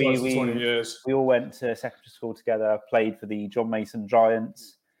must be close to 20 years. We all went to secondary school together, played for the John Mason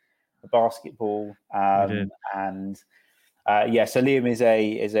Giants, basketball. So Liam is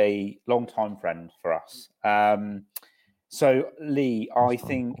a long-time friend for us. So Lee, I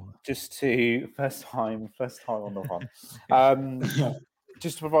think just to first time on the one.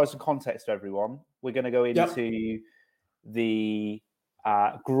 Just to provide some context to everyone, we're going to go into the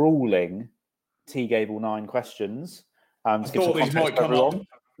grueling T Gable 9 questions. I thought these might come up.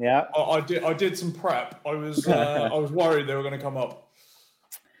 Yeah, I did some prep. I was worried they were going to come up.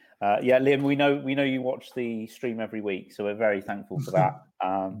 Liam, we know you watch the stream every week, so we're very thankful for that.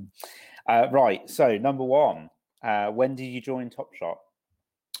 Right, so number 1, when did you join Top Shot?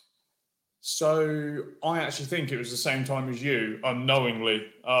 So I actually think it was the same time as you, unknowingly.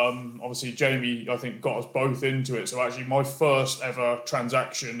 Obviously, Jamie, I think, got us both into it. So actually, my first ever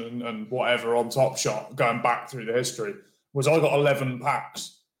transaction and whatever on Top Shot, going back through the history, was I got 11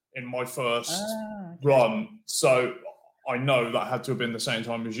 packs in my first run. So I know that had to have been the same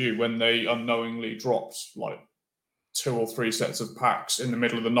time as you when they unknowingly dropped like 2 or 3 sets of packs in the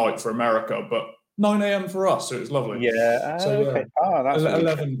middle of the night for America. But 9 a.m. for us, so it was lovely. Yeah. So okay. That's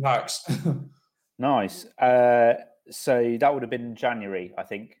 11 packs. Nice. So that would have been January, I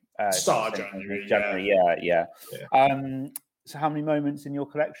think. Start of January. January, yeah. So how many moments in your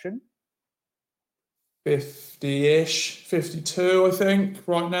collection? 50-ish, 52, I think,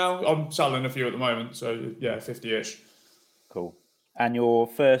 right now. I'm selling a few at the moment, so yeah, 50-ish. Cool. And your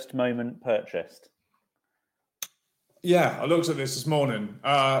first moment purchased? Yeah, I looked at this morning.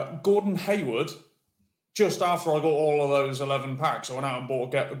 Gordon Hayward, just after I got all of those 11 packs, I went out and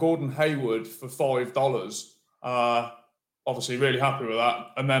bought a Gordon Hayward for $5. Obviously, really happy with that.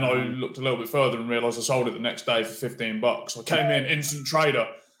 And then I looked a little bit further and realised I sold it the next day for $15. I came in, instant trader.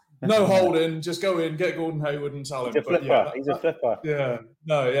 No holding, just go in, get Gordon Hayward and sell him. He's a flipper. He's a flipper.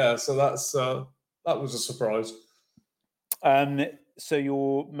 Yeah. So that was a surprise. So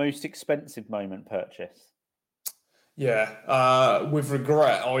your most expensive moment purchase? Yeah, with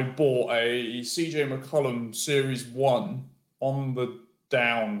regret, I bought a CJ McCollum Series 1 on the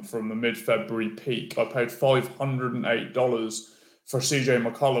down from the mid-February peak. I paid $508 for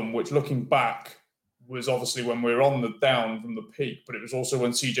CJ McCollum, which looking back was obviously when we were on the down from the peak, but it was also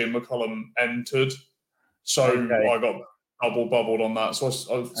when CJ McCollum entered. So I got double bubbled on that. So I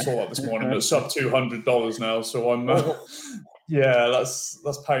saw that this morning. It's sub $200 now. So I'm, that's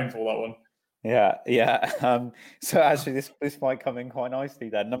painful, that one. Yeah. So actually, this might come in quite nicely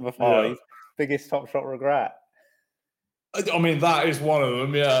then. Number 5, biggest Top Shot regret. I mean, that is one of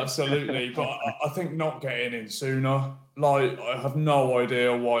them. Yeah, absolutely. But I think not getting in sooner. Like, I have no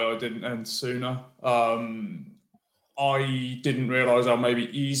idea why I didn't end sooner. I didn't realise how maybe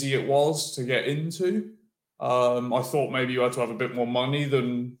easy it was to get into. I thought maybe you had to have a bit more money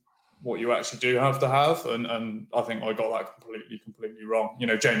than what you actually do have to have. And I think I got that completely wrong. You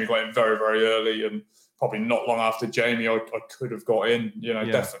know, Jamie got in very, very early, and probably not long after Jamie, I could have got in,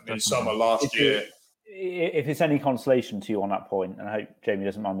 definitely summer last year. If it's any consolation to you on that point, and I hope Jamie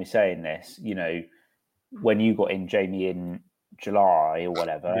doesn't mind me saying this, when you got in, Jamie, in July or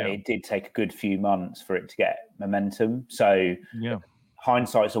whatever, it did take a good few months for it to get momentum. So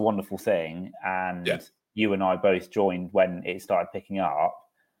hindsight's a wonderful thing. And you and I both joined when it started picking up.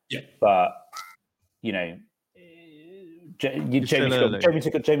 Yeah. But, Jamie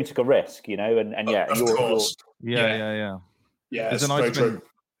took a risk, and Yeah, it's very true.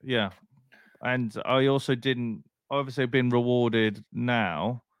 Yeah. And I also didn't, obviously, been rewarded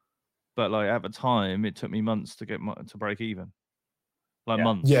now, but like at the time, it took me months to get to break even.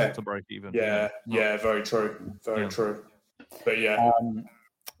 Months to break even. Yeah, very true. Very true. But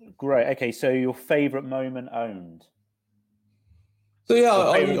great. Okay, so your favourite moment owned? So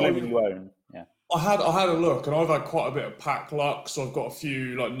moment you own. Yeah. I had a look, and I've had quite a bit of pack luck. So I've got a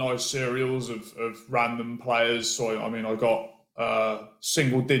few nice serials of random players. So I got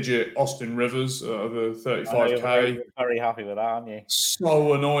single-digit Austin Rivers, the 35k. You're very happy with that, aren't you?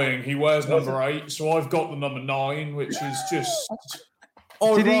 So annoying. He wears number 8, so I've got the number 9, which is just.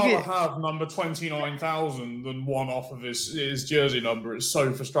 I'd rather have number 29,000 than one off of his jersey number. It's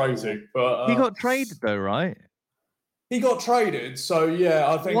so frustrating. But he got traded though, right? He got traded, so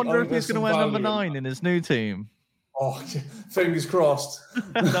I think. I wonder if he's going to wear number 9 in his new team. Oh, fingers crossed.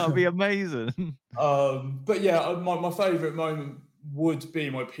 That would be amazing. But my favourite moment would be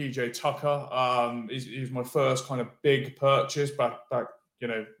my PJ Tucker. He was my first kind of big purchase back.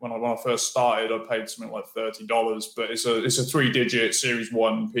 When I first started, I paid something like $30. But it's a 3-digit Series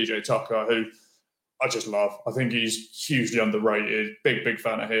 1 PJ Tucker who I just love. I think he's hugely underrated. Big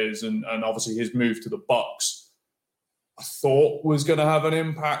fan of his, and obviously his move to the Bucks, I thought was going to have an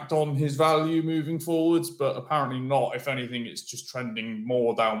impact on his value moving forwards, but apparently not. If anything, it's just trending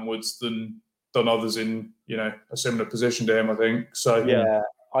more downwards than others in a similar position to him, I think. So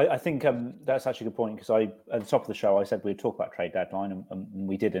I think that's actually a good point, because at the top of the show I said we'd talk about trade deadline, and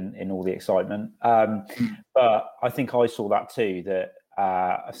we did in all the excitement. But I think I saw that too. That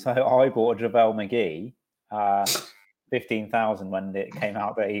so I bought a JaVale McGee. 15,000 when it came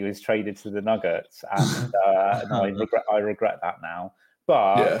out that he was traded to the Nuggets, and I regret that now.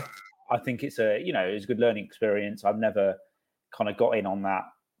 But I think it's it was a good learning experience. I've never kind of got in on that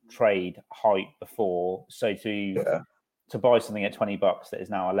trade hype before, so to buy something at $20 that is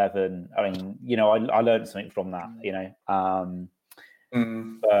now 11. I mean, I learned something from that.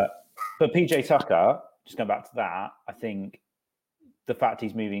 But PJ Tucker, just going back to that, I think the fact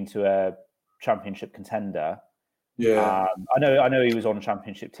he's moving to a championship contender. I know he was on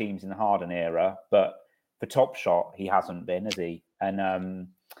championship teams in the Harden era, but for Top Shot, he hasn't been, has he? And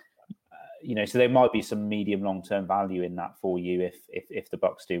so there might be some medium long-term value in that for you if the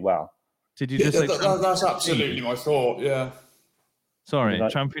Bucks do well. Did you just say that's absolutely my thought? Yeah. Sorry,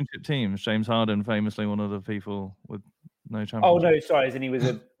 championship teams. James Harden, famously one of the people with No championship. Oh no, sorry. As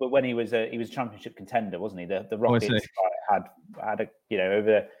in but when he was a championship contender, wasn't he? The Rockets had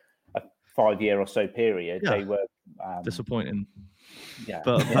over a 5-year or so period, they were disappointing. Yeah,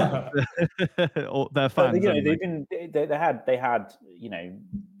 but they're fans. They had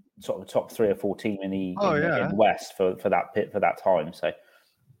sort of a top 3 or 4 team in the West for that time. So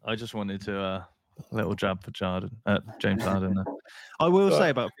I just wanted to little jab for James Harden. I will say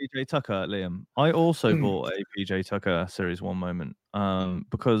about PJ Tucker, Liam. I also bought a PJ Tucker Series 1 moment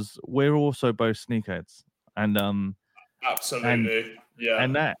because we're also both sneakerheads, and absolutely,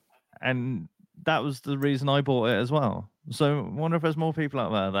 and that was the reason I bought it as well. So I wonder if there's more people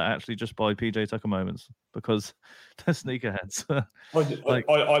out there that actually just buy PJ Tucker moments because they're sneakerheads.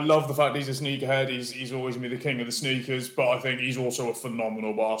 I love the fact he's a sneakerhead. He's always been the king of the sneakers, but I think he's also a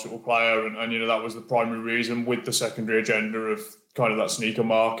phenomenal basketball player, and that was the primary reason with the secondary agenda of kind of that sneaker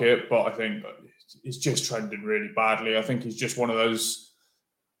market. But I think it's just trending really badly. I think he's just one of those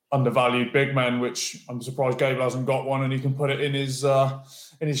undervalued big men, which I'm surprised Gable hasn't got one and he can put it in his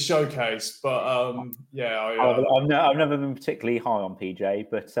showcase. But I've never been particularly high on PJ,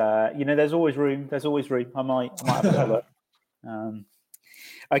 but there's always room. I might have a look.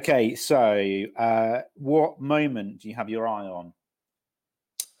 Okay, so what moment do you have your eye on?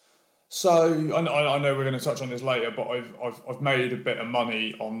 So I know we're going to touch on this later, but I've made a bit of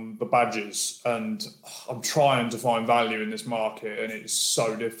money on the badges, and I'm trying to find value in this market, and it's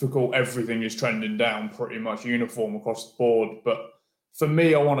so difficult. Everything is trending down, pretty much uniform across the board. But for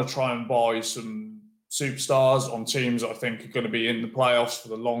me, I want to try and buy some superstars on teams that I think are going to be in the playoffs for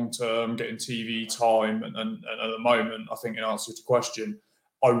the long term, getting TV time, and at the moment, I think in answer to the question,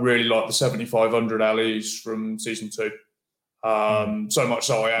 I really like the 7,500 LEs from season 2. So much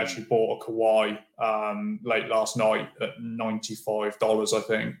so I actually bought a Kawhi late last night at $95, I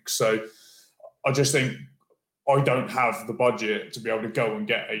think. So I just think I don't have the budget to be able to go and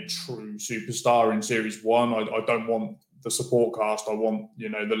get a true superstar in Series 1. I don't want the support cast. I want,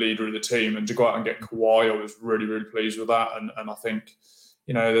 the leader of the team. And to go out and get Kawhi, I was really, really pleased with that. And I think,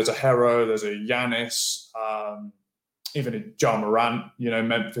 there's a Hero, there's a Giannis, even a Ja Morant,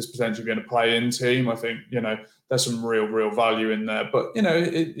 Memphis potentially being a play-in team. I think, there's some real value in there. But,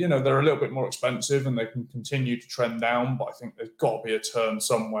 they're a little bit more expensive and they can continue to trend down. But I think there's got to be a turn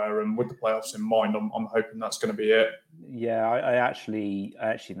somewhere. And with the playoffs in mind, I'm hoping that's going to be it. Yeah, I actually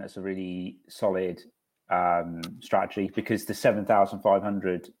think that's a really solid strategy, because the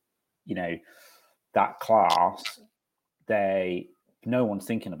 7,500, that class, no one's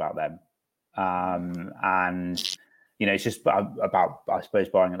thinking about them. And it's just about, I suppose,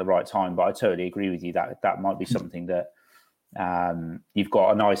 buying at the right time. But I totally agree with you that might be something that you've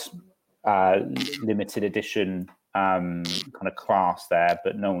got a nice limited edition kind of class there,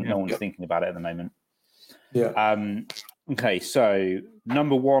 but no one's thinking about it at the moment. Yeah. Okay, so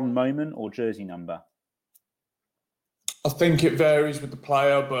number 1 moment or jersey number? I think it varies with the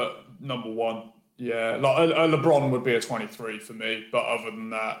player, but number 1. Yeah, like a LeBron would be a 23 for me. But other than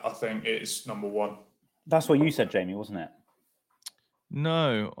that, I think it's number 1. That's what you said, Jamie, wasn't it?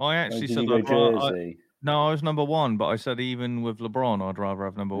 No, I actually said LeBron. I was number 1, but I said even with LeBron, I'd rather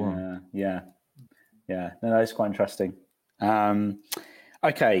have number 1. Yeah. No, that's quite interesting.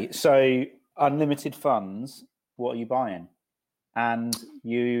 Okay, so unlimited funds. What are you buying? And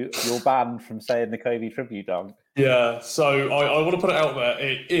you're banned from saying the Kobe tribute dunk. Yeah, so I want to put it out there.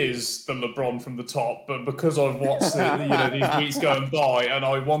 It is the LeBron from the top, but because I've watched these weeks going by, and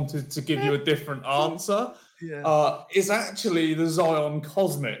I wanted to give you a different answer, it's actually the Zion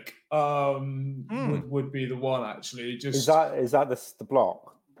Cosmic. Would be the one actually. Just is that the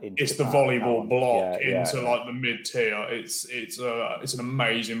block? It's the volleyball block into like the mid tier. It's an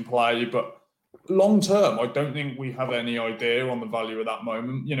amazing play, but long term, I don't think we have any idea on the value of that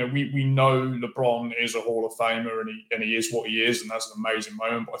moment. We know LeBron is a Hall of Famer and he is what he is, and that's an amazing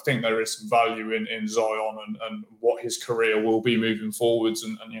moment. But I think there is some value in Zion and what his career will be moving forwards,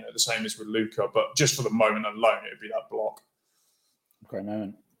 and the same is with Luka. But just for the moment alone, it'd be that block. Great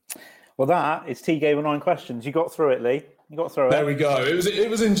moment. Well, that is T-Gable 9 questions. You got through it, Lee. You got through it. There we go. It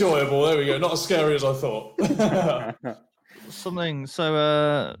was enjoyable. There we go. Not as scary as I thought. Something.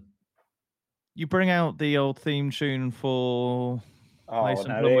 So, you bring out the old theme tune for Mason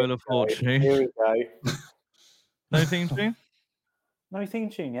Plum Wheel of Fortune. Here we go. No theme tune? No theme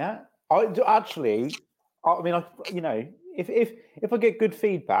tune yet. If I get good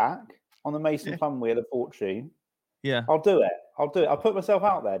feedback on the Mason Plum Wheel of Fortune, I'll do it. I'll put myself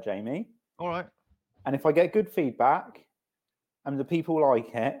out there, Jamie. All right. And if I get good feedback and the people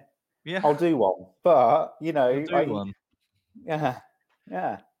like it, I'll do one. But one. Yeah.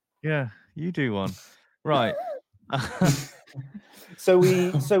 Yeah, you do one. Right. So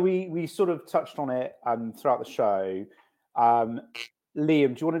we sort of touched on it throughout the show. Liam,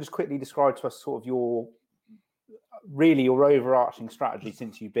 do you want to just quickly describe to us sort of your overarching strategy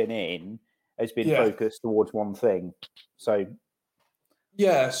since you've been in has been focused towards one thing? So like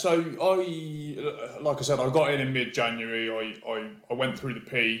I said, I got in mid-January. I went through the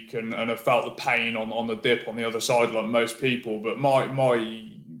peak and I felt the pain on the dip on the other side like most people. But my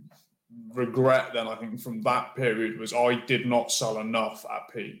regret then, I think, from that period was I did not sell enough at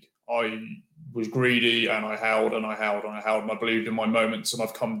peak. I was greedy and I held and I held and I held and I believed in my moments, and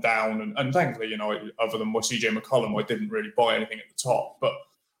I've come down and thankfully, other than my CJ McCollum, I didn't really buy anything at the top. But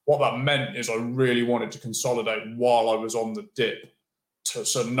what that meant is I really wanted to consolidate while I was on the dip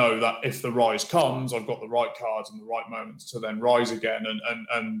to know that if the rise comes, I've got the right cards and the right moments to then rise again.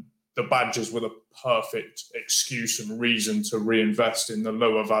 And the badges were the perfect excuse and reason to reinvest in the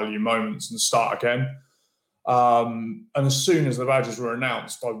lower value moments and start again. And as soon as the badges were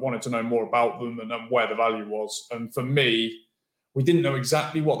announced, I wanted to know more about them and where the value was. And for me, we didn't know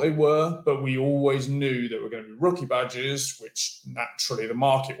exactly what they were, but we always knew there were going to be rookie badges, which naturally the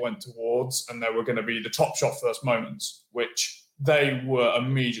market went towards, and there were going to be the Top Shot first moments, which they were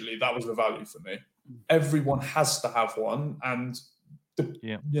immediately, that was the value for me. Everyone has to have one. And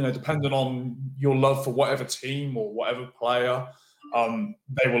depending on your love for whatever team or whatever player,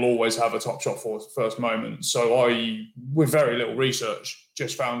 they will always have a Top Shot for first moment. So I, with very little research,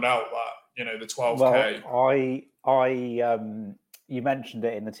 just found out that, the 12K. Well, you mentioned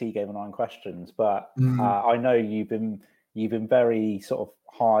it in the T Game of 9 questions, but I know you've been very sort of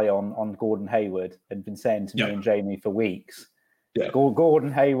high on Gordon Hayward and been saying to me and Jamie for weeks. Yeah.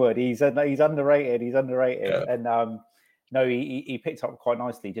 Gordon Hayward, he's underrated. He's underrated, and no, he picked up quite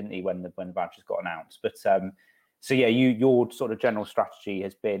nicely, didn't he, when the badges got announced? But your sort of general strategy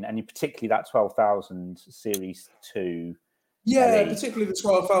has been, and particularly that 12,000 Series 2. Yeah, particularly the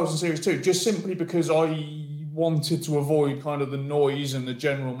 12,000 Series 2, just simply because I wanted to avoid kind of the noise and the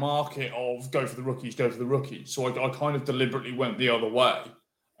general market of go for the rookies. So I kind of deliberately went the other way,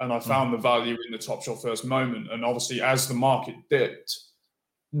 and I found the value in the Top Shot first moment. And obviously, as the market dipped,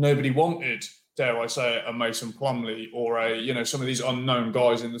 nobody wanted, dare I say it, a Mason Plumlee or some of these unknown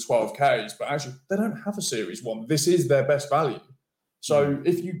guys in the 12Ks, but actually they don't have a Series 1. This is their best value. So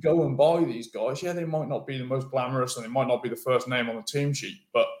if you go and buy these guys, they might not be the most glamorous and they might not be the first name on the team sheet,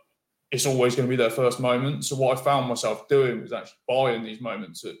 but it's always going to be their first moment. So what I found myself doing was actually buying these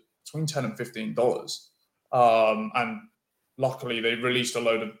moments at between $10 and $15. And luckily they released a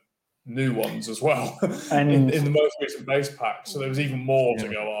load of new ones as well in the most recent base pack. So there was even more to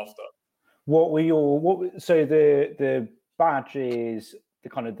go after. So the badges, they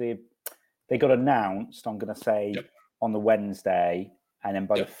got announced, I'm going to say, on the Wednesday, and then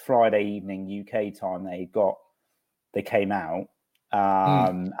by the Friday evening UK time, they came out,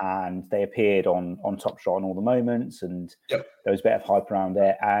 and they appeared on Top Shot on all the moments, and there was a bit of hype around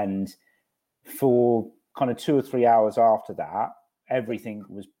it. And for kind of 2 or 3 hours after that, everything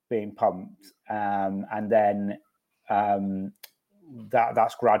was being pumped, and then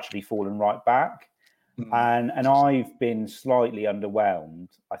that's gradually fallen right back. And I've been slightly underwhelmed,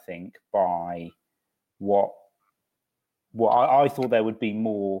 I think, by what I thought there would be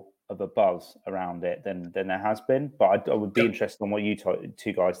more of a buzz around it than there has been. But I would be interested on what you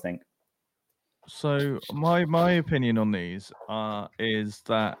two guys think. So my opinion on these is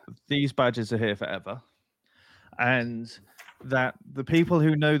that these badges are here forever, and that the people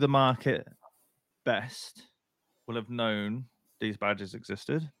who know the market best will have known these badges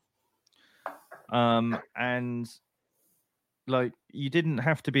existed. And like, you didn't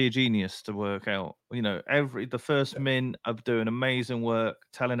have to be a genius to work out, the first mint are doing amazing work,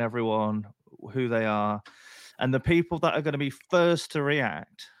 telling everyone who they are. And the people that are going to be first to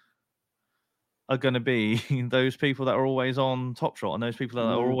react are going to be those people that are always on Top Shot, and those people that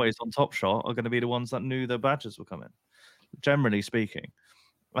are always on Top Shot are going to be the ones that knew the badges were coming, generally speaking.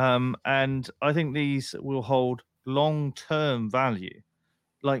 And I think these will hold long-term value.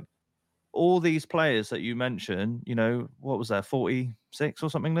 Like, all these players that you mentioned, what was there, 46 or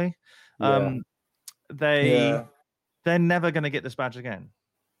something, Lee? They're never going to get this badge again.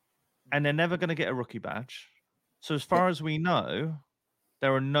 And they're never going to get a rookie badge. So as far as we know,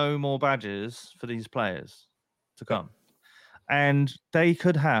 there are no more badges for these players to come. And they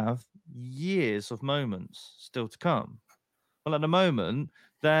could have years of moments still to come. Well, at the moment,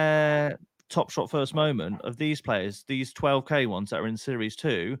 their Top Shot first moment of these players, these 12K ones that are in Series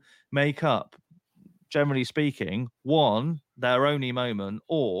 2, make up, generally speaking, one, their only moment,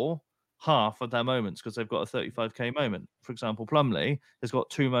 or half of their moments because they've got a 35k moment. For example, Plumlee has got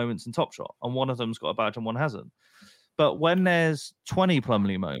 2 moments in Top Shot, and one of them's got a badge and one hasn't. But when there's 20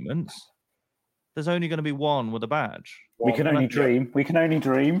 Plumlee moments, there's only going to be one with a badge. We can only dream. We can only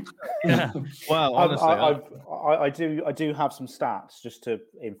dream. Yeah. Well, honestly, I do have some stats just to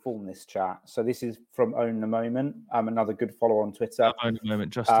inform this chat. So this is from Own the Moment, another good follower on Twitter. Own the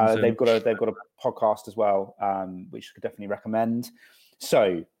Moment, Justin. They've got a podcast as well, which I could definitely recommend.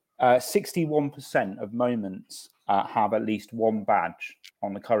 So 61% of moments have at least one badge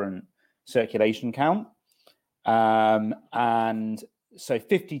on the current circulation count, and so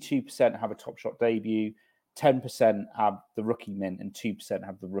 52% have a Top Shot debut. 10% have the rookie mint and 2%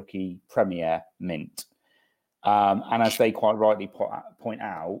 have the rookie premier mint. And as they quite rightly point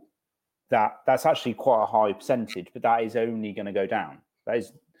out, that's actually quite a high percentage, but that is only going to go down. That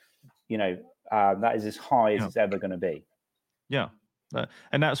is, that is as high as it's ever going to be. Yeah.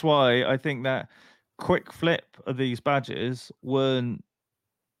 And that's why I think that quick flip of these badges weren't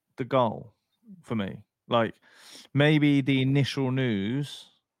the goal for me. Like maybe the initial news,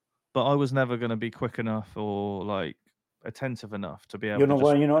 but I was never going to be quick enough or like attentive enough to be able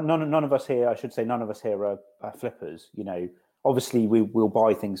none of us here, I should say, none of us here are flippers. Obviously we will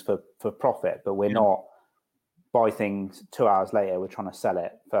buy things for profit, but we're not buy things 2 hours later. We're trying to sell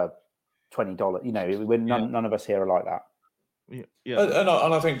it for $20. None of us here are like that. Yeah. And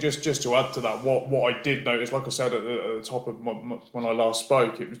I think just to add to that, what I did notice, like I said at the top of when I last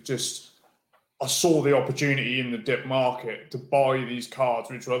spoke, it was just, I saw the opportunity in the dip market to buy these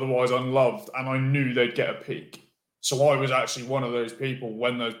cards, which were otherwise unloved, and I knew they'd get a peak. So I was actually one of those people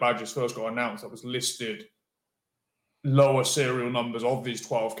when those badges first got announced that was listed lower serial numbers of these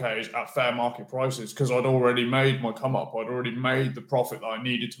 12Ks at fair market prices because I'd already made my come up. I'd already made the profit that I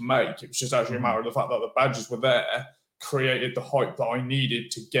needed to make. It was just actually a matter of the fact that the badges were there, created the hype that I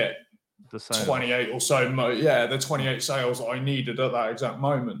needed to get the 28 or so, the 28 sales that I needed at that exact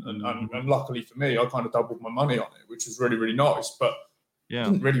moment. And luckily for me, I kind of doubled my money on it, which was really, really nice. But I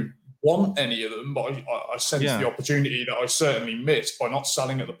didn't really want any of them, but I sensed the opportunity that I certainly missed by not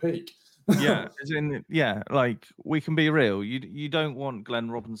selling at the peak. Like we can be real. You don't want Glenn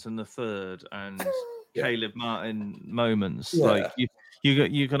Robinson III and Caleb Martin moments. Like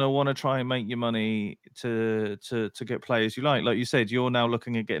you're gonna want to try and make your money to get players you like. Like you said, you're now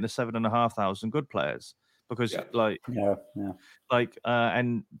looking at getting 7,500 good players because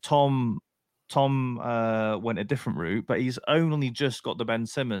and Tom went a different route, but he's only just got the Ben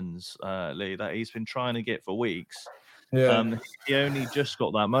Simmons lead that he's been trying to get for weeks. He only just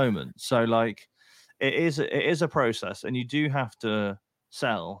got that moment. So like it is a process, and you do have to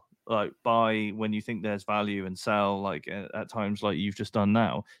sell, like buy when you think there's value and sell like at times like you've just done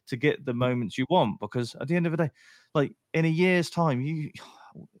now to get the moments you want, because at the end of the day, like in a year's time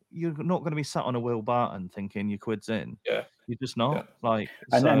you're not going to be sat on a Will Barton thinking your quid's in. You're just not. Like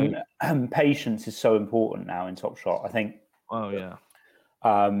and patience is so important now in Top Shot, I think.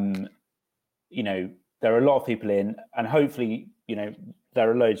 There are a lot of people in, and hopefully there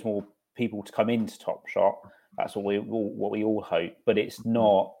are loads more people to come into Top Shot. That's what we all hope, but it's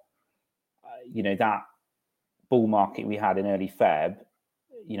not that bull market we had in early Feb.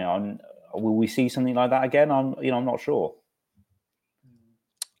 Will we see something like that again? I'm not sure.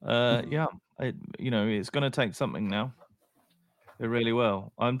 It's going to take something now. It really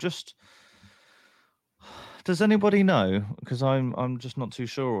will. Does anybody know? Because I'm just not too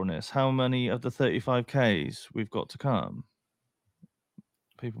sure on this. How many of the 35Ks we've got to come?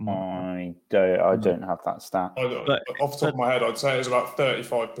 People might. I don't have that stat. Off the top of my head, I'd say it's about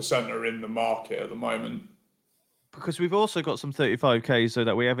 35% are in the market at the moment. Because we've also got some 35Ks so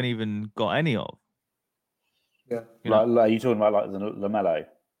that we haven't even got any of. Yeah. Like you're talking about like the LaMelo?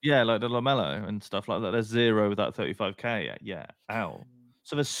 Yeah, like the LaMelo and stuff like that. There's zero with that 35K out.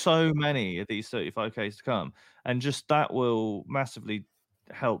 So there's so many of these 35Ks to come. And just that will massively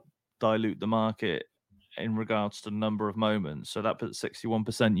help dilute the market in regards to the number of moments. So that puts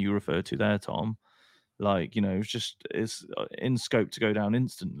 61% you referred to there, Tom. Like, it's in scope to go down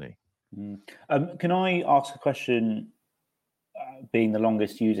instantly. Can I ask a question, being the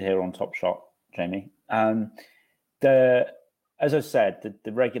longest user here on Top Shot, Jamie? As I said,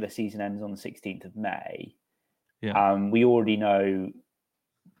 the regular season ends on the 16th of May. We already know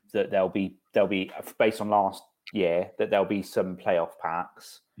that there'll be based on last year that there'll be some playoff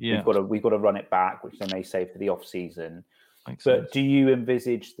packs. We've got to run it back, which they may say for the off season. But do you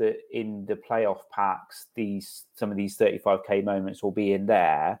envisage that in the playoff packs, some of these 35K moments will be in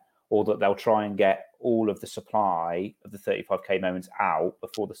there, or that they'll try and get all of the supply of the 35K moments out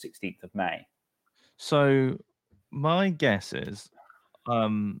before the 16th of May? So my guess is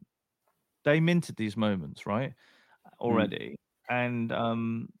they minted these moments, right? Already. And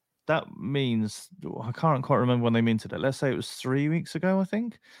that means I can't quite remember when they minted it. Let's say it was 3 weeks ago, I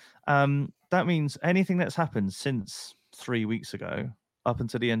think. That means anything that's happened since 3 weeks ago up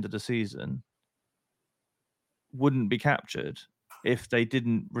until the end of the season wouldn't be captured if they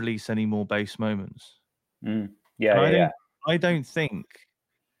didn't release any more base moments. Yeah, I don't think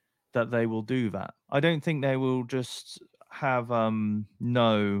that they will do that. I don't think they will just have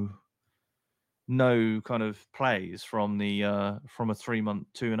no kind of plays from the from a 3 month,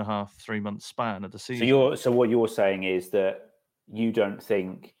 2.5, 3 month span of the season. So what you're saying is that you don't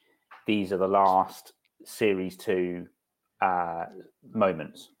think these are the last Series 2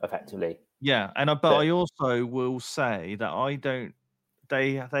 moments, effectively. Yeah, and I also will say that I don't.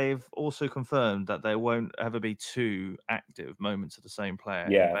 They've also confirmed that there won't ever be 2 active moments of the same player.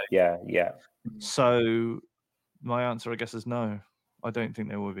 Yeah. So my answer, I guess, is no. I don't think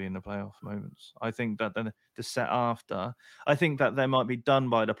there will be in the playoff moments. I think that the set after, I think that they might be done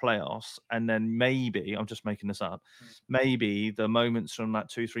by the playoffs, and then maybe, I'm just making this up, maybe the moments from that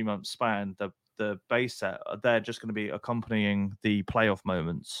 2-3 month span, the base set, they're just going to be accompanying the playoff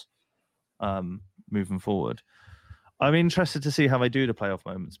moments moving forward. I'm interested to see how they do the playoff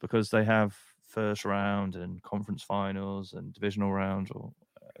moments, because they have first round and conference finals and divisional round. Or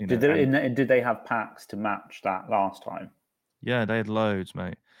did they have packs to match that last time? Yeah, they had loads,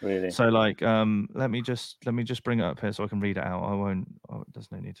 mate. Really? So like, let me just bring it up here so I can read it out. I won't.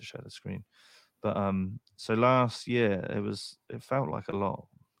 There's no need to share the screen. But so last year it felt like a lot,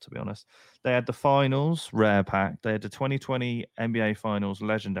 to be honest. They had the finals rare pack. They had the 2020 NBA Finals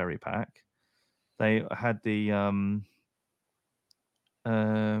legendary pack. They had the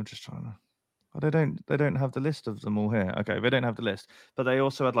just trying to. Oh, they don't have the list of them all here. Okay, they don't have the list, but they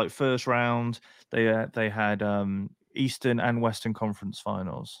also had like first round. They had Eastern and Western Conference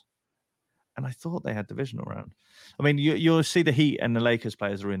Finals, and I thought they had divisional round. I mean, you'll see the Heat and the Lakers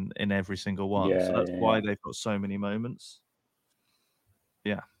players are in every single one, so that's why they've got so many moments.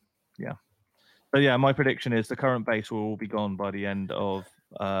 Yeah. But yeah, my prediction is the current base will all be gone by the end of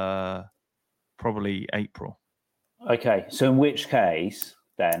probably April. Okay, so in which case,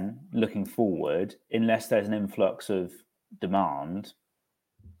 then, looking forward, unless there's an influx of demand,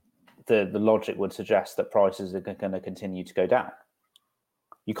 the logic would suggest that prices are going to continue to go down.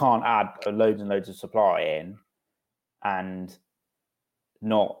 You can't add loads and loads of supply in and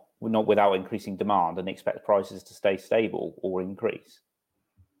not without increasing demand and expect prices to stay stable or increase.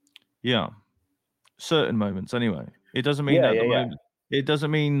 Yeah, certain moments anyway. It doesn't mean that it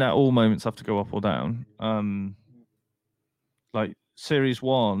doesn't mean that all moments have to go up or down. Like Series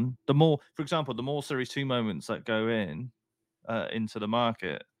 1, for example, the more Series 2 moments that go into the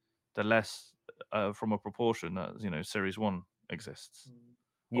market, the less from a proportion that Series 1 exists.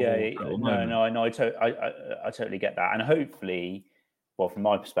 I totally get that, and hopefully, well, from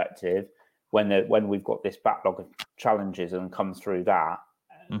my perspective, when we've got this backlog of challenges and come through that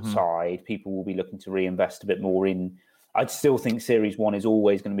side, people will be looking to reinvest a bit more in. I still think Series 1 is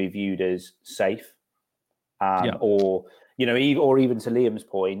always going to be viewed as safe, or even to Liam's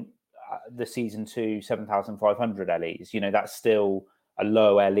point, the Season 2 7,500 LEs. That's still a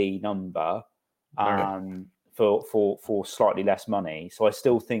low LE number. For slightly less money. So I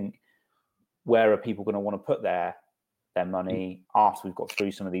still think, where are people going to want to put their money after we've got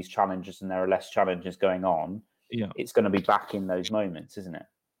through some of these challenges and there are less challenges going on? Yeah, it's going to be back in those moments, isn't it?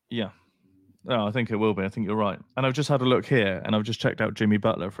 Yeah. No, I think it will be. I think you're right. And I've just had a look here, and I've just checked out Jimmy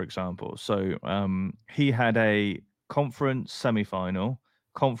Butler, for example. So he had a conference semifinal,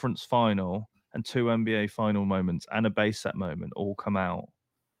 conference final, and 2 NBA final moments and a base set moment all come out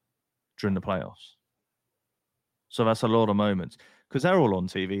during the playoffs. So that's a lot of moments, because they're all on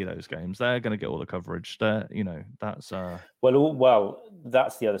TV, those games. They're going to get all the coverage. That's well,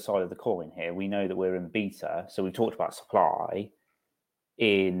 that's the other side of the coin here. We know that we're in beta, so we've talked about supply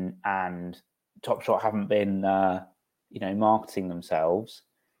and Top Shot haven't been marketing themselves.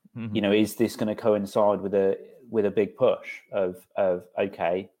 Is this going to coincide with a big push of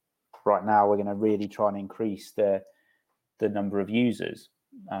okay, right now we're going to really try and increase the number of users?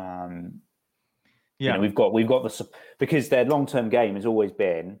 We've got because their long-term game has always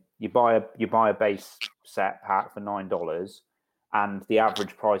been you buy a base set pack for $9, and the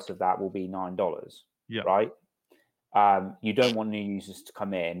average price of that will be $9. Yeah. Right. You don't want new users to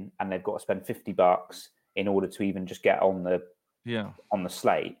come in and they've got to spend $50 in order to even just get on the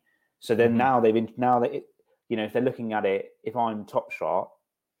slate. So then if they're looking at it, if I'm Top Shot,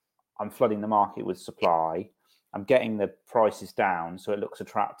 I'm flooding the market with supply. I'm getting the prices down so it looks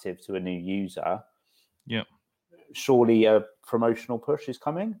attractive to a new user. Yeah. Surely a promotional push is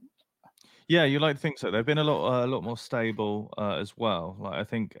coming. Yeah, you like to think so. They've been a lot more stable as well. Like I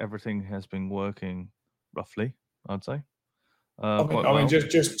think everything has been working roughly, I'd say, quite well.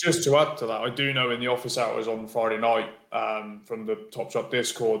 Just to add to that, I do know in the office hours on Friday night from the Top Shot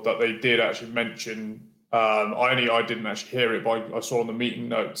Discord that they did actually mention. I didn't actually hear it, but I saw in the meeting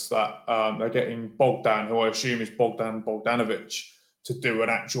notes that they're getting Bogdan, who I assume is Bogdan Bogdanovic, to do an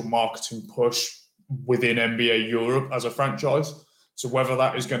actual marketing push within NBA Europe as a franchise. So whether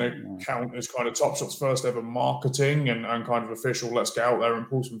that is going to count as kind of Top Shot's first ever marketing and kind of official, let's get out there and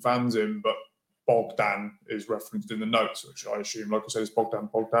pull some fans in, but Bogdan is referenced in the notes, which I assume, like I said, is Bogdan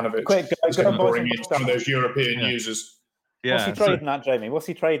Bogdanovic. Quick, is going to bring in some of those European users. Yeah, what's he trading at, Jamie? What's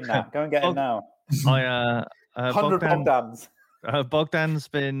he trading at? Go and get him now. 100 Bogdans. Bogdan's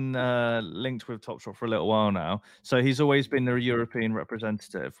been linked with Top Shot for a little while now, so he's always been a European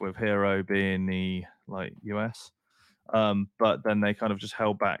representative, with Hero being the US. But then they kind of just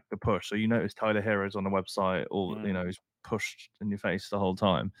held back the push. So you notice Tyler Hero's on the website, he's pushed in your face the whole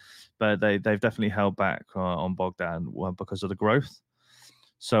time. But they've definitely held back on Bogdan because of the growth.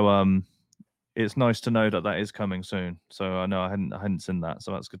 So it's nice to know that is coming soon. So I know I hadn't seen that,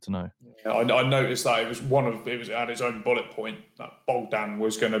 so that's good to know. Yeah, I noticed that it was at its own bullet point that Bogdan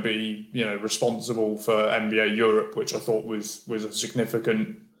was going to be responsible for NBA Europe, which I thought was a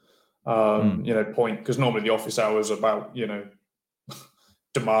significant point, because normally the office hours are about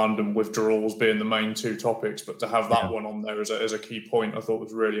demand and withdrawals being the main two topics, but to have that one on there as a key point, I thought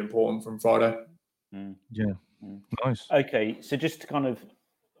was really important from Friday. Yeah, nice. Okay, so just to kind of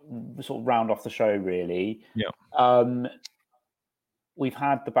sort of round off the show, really. Yeah. We've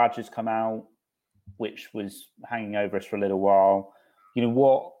had the badges come out, which was hanging over us for a little while.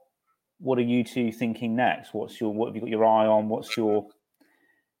 What are you two thinking next? What have you got your eye on? What's your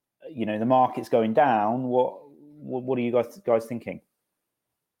the market's going down. What are you guys thinking?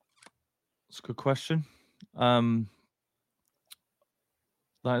 That's a good question. That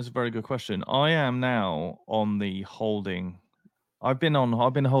is a very good question. I am now on the holding. I've been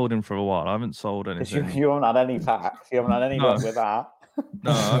holding for a while. I haven't sold anything. You haven't had any packs. You haven't had any luck with that.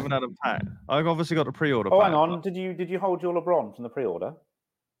 No, I haven't had a pack. I've obviously got a pre-order. Oh, pack, hang on. Did you hold your LeBron from the pre-order?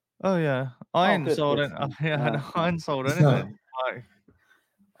 Oh yeah, I hadn't sold it. Yeah, I hadn't sold anything.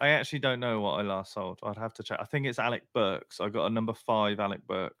 I actually don't know what I last sold. I'd have to check. I think it's Alec Burks. I got a number 5 Alec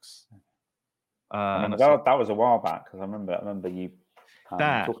Burks. That was a while back, because I remember you.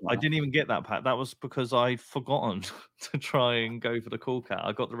 I didn't even get that pack. That was because I'd forgotten to try and go for the cool cat.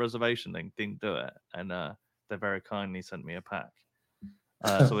 I got the reservation link, didn't do it, and they very kindly sent me a pack.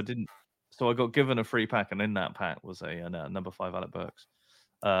 So I didn't. So I got given a free pack, and in that pack was a number 5 Alec Burks.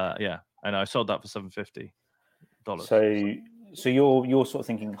 Yeah, and I sold that for $750. So you're sort of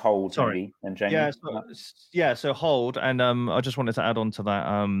thinking hold, maybe, and Jamie. So hold, and I just wanted to add on to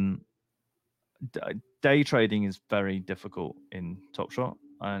that. Day trading is very difficult in Top Shot,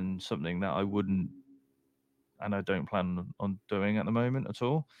 and something that I wouldn't, and I don't plan on doing at the moment at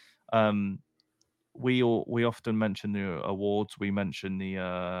all. We often mention the awards. We mention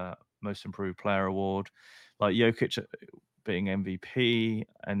the most improved player award, like Jokic being MVP,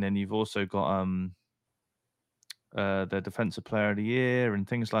 and then you've also got the defensive player of the year and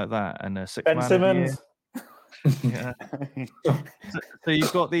things like that, and Ben Simmons. Yeah. So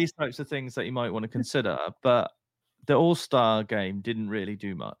you've got these types of things that you might want to consider, but the All-Star game didn't really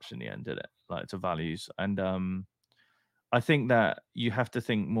do much in the end, did it? Like to values, and I think that you have to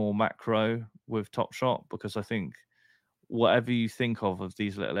think more macro with Top Shot, because I think whatever you think of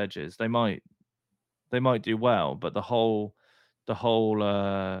these little edges, they might do well, but the whole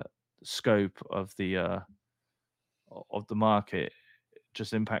scope of the market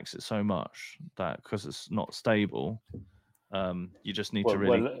just impacts it so much that, because it's not stable, you just need to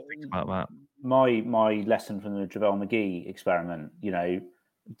really think about that. My lesson from the JaVale McGee experiment,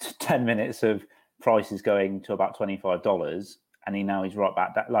 10 minutes of prices going to about $25, and he's right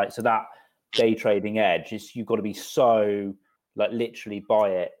back. So that day trading edge is, you've got to be so literally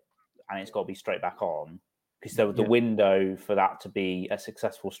buy it, and it's got to be straight back on, because the window for that to be a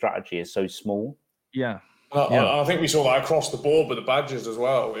successful strategy is so small. Yeah. I think we saw that across the board with the badges as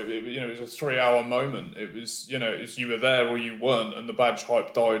well. It was a 3-hour moment. It was, it's you were there or you weren't, and the badge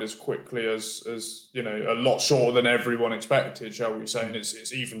hype died as quickly as a lot shorter than everyone expected, shall we say. And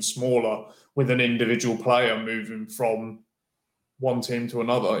it's even smaller with an individual player moving from one team to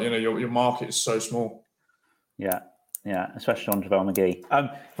another. Your market is so small. Yeah, especially on JaVale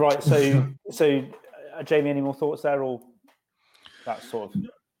McGee. Right, so Jamie, any more thoughts there, or that sort of?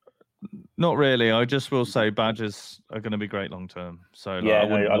 Not really. I just will say badges are going to be great long term. So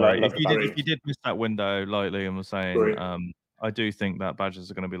if you did miss that window, like Liam was saying, I do think that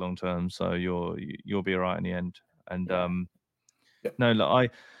badges are going to be long term, so you'll be all right in the end. And no,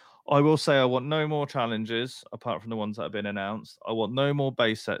 look, I will say I want no more challenges apart from the ones that have been announced. I want no more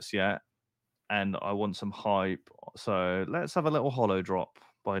base sets yet, and I want some hype. So let's have a little holo drop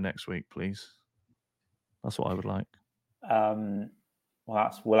by next week, please. That's what I would like.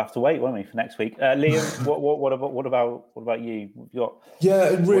 Well, we'll have to wait, won't we, for next week? Liam, what about you?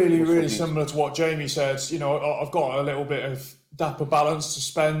 Really similar to what Jamie said. You know, I've got a little bit of dapper balance to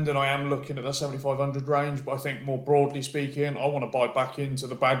spend, and I am looking at the 7,500 range. But I think more broadly speaking, I want to buy back into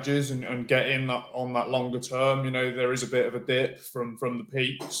the badges and get in on that longer term. You know, there is a bit of a dip from the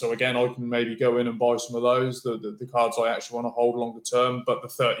peak, so again, I can maybe go in and buy some of those, the cards I actually want to hold longer term. But the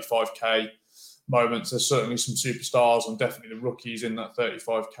 35k moments, there's certainly some superstars and definitely the rookies in that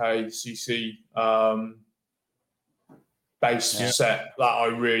 35k CC base set that I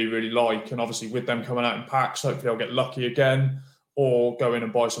really like. And obviously with them coming out in packs, hopefully I'll get lucky again or go in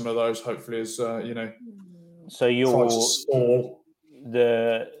and buy some of those, hopefully as so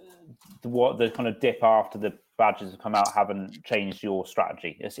the kind of dip after the badges have come out haven't changed your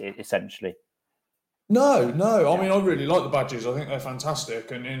strategy essentially? No. I mean, I really like the badges. I think they're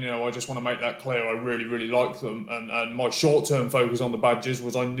fantastic. And I just want to make that clear. I really like them. And my short-term focus on the badges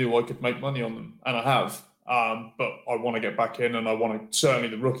was I knew I could make money on them. And I have. But I want to get back in, and I want to, certainly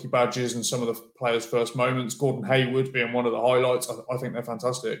the rookie badges and some of the players' first moments, Gordon Hayward being one of the highlights. I think they're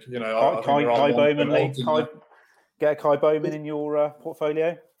fantastic. You know, Kai Bowman, get a Kai Bowman in your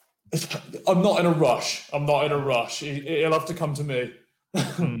portfolio? I'm not in a rush. He'll have to come to me.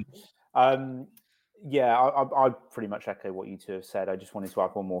 Yeah, I pretty much echo what you two have said. I just wanted to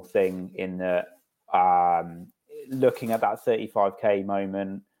add one more thing in that looking at that 35k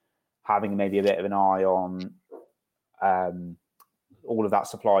moment, having maybe a bit of an eye on all of that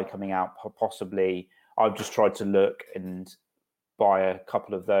supply coming out, possibly. I've just tried to look and buy a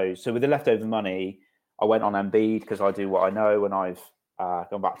couple of those. So with the leftover money, I went on Embiid because I do what I know, and I've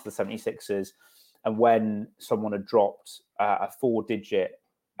gone back to the 76ers. And when someone had dropped a 4-digit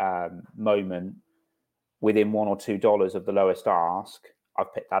moment within $1 or $2 of the lowest ask,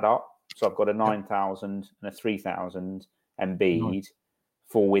 I've picked that up. So I've got a 9,000 and a 3,000 Embiid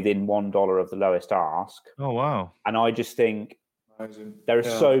for within $1 of the lowest ask. Oh, wow. And I just think there are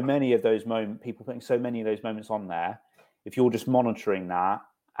so many of those moments, people putting so many of those moments on there. If you're just monitoring that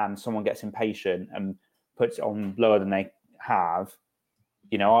and someone gets impatient and puts it on lower than they have,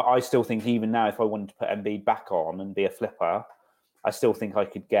 I still think even now, if I wanted to put Embiid back on and be a flipper, I still think I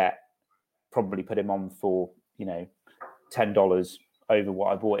could probably put him on for, $10 over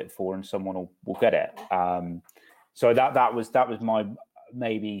what I bought it for, and someone will get it. So that was my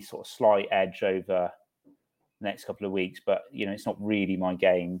maybe sort of slight edge over the next couple of weeks, but it's not really my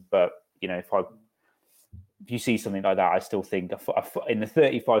game. But if you see something like that, I still think in the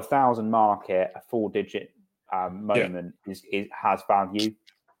 35,000 market, a 4-digit moment has value.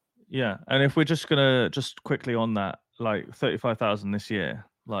 Yeah, and if we're just gonna quickly on that, like 35,000 this year,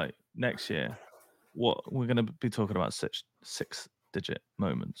 like next year, what we're gonna be talking about 6-digit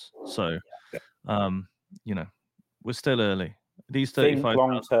moments. So, we're still early. These 35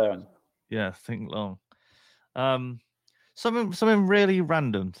 long term. Yeah, think long. Something really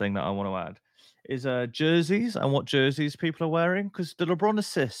random thing that I want to add is jerseys and what jerseys people are wearing, because the LeBron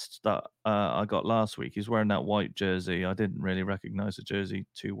assist that I got last week, he's wearing that white jersey. I didn't really recognize the jersey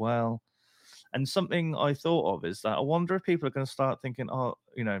too well. And something I thought of is that I wonder if people are going to start thinking,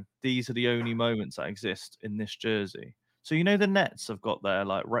 these are the only moments that exist in this jersey. So, the Nets have got their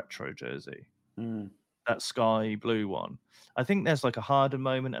like retro jersey, that sky blue one. I think there's like a Harden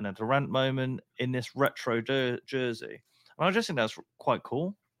moment and a Durant moment in this retro jersey. And I just think that's quite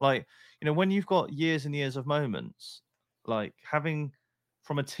cool. Like, when you've got years and years of moments, like having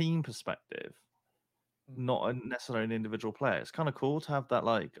from a team perspective, not necessarily an individual player, it's kind of cool to have that,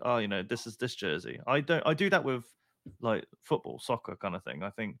 like, this is this jersey. I do that with like football, soccer kind of thing. I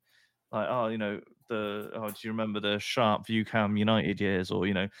think like, do you remember the Sharp Viewcam United years, or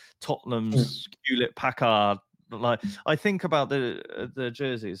Tottenham's Hewlett Packard? Like, I think about the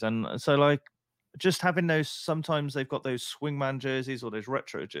jerseys, and so like just having those. Sometimes they've got those swingman jerseys or those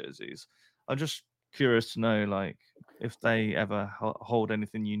retro jerseys. I'm just curious to know, like, if they ever hold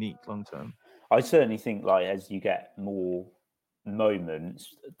anything unique long term. I certainly think, like, as you get more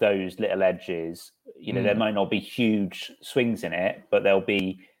moments, those little edges, there might not be huge swings in it, but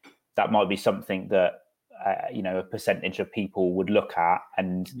that might be something that a percentage of people would look at,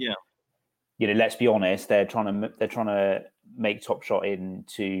 and let's be honest, they're trying to make Top Shot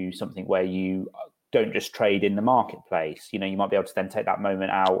into something where you don't just trade in the marketplace. You might be able to then take that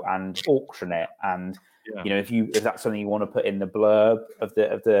moment out and auction it and Yeah. You know, if that's something you want to put in the blurb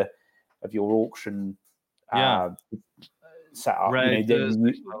of your auction setup, Raiders,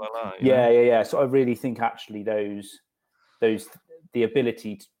 yeah. So I really think actually those the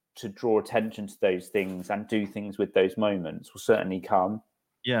ability to draw attention to those things and do things with those moments will certainly come.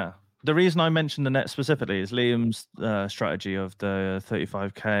 Yeah. The reason I mentioned the net specifically is Liam's strategy of the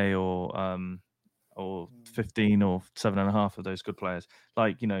 35k or 15 or 7.5 of those good players.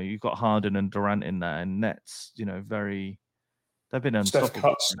 Like, you know, you've got Harden and Durant in there, and nets, you know, they've been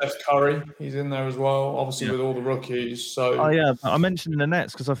unstoppable. Steph Curry, he's in there as well, obviously with all the rookies. So I mentioned in the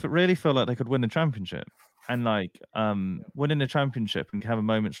nets because I really feel like they could win the championship. And like winning the championship and having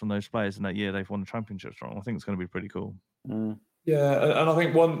moments from those players in that year they've won the championship strong, I think it's going to be pretty cool. Yeah, and I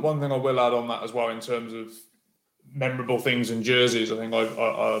think one thing I will add on that as well in terms of memorable things in jerseys. I think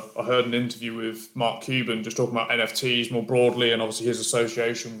I heard an interview with Mark Cuban just talking about NFTs more broadly and obviously his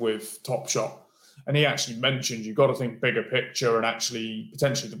association with Top Shot. And he actually mentioned you've got to think bigger picture and actually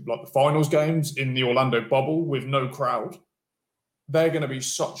potentially like the finals games in the Orlando bubble with no crowd. They're going to be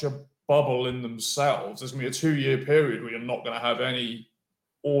such a bubble in themselves. There's going to be a 2-year period where you're not going to have any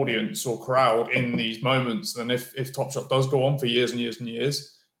audience or crowd in these moments. And if Top Shot does go on for years and years and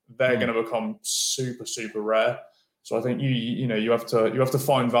years, they're going to become super, super rare. So I think you have to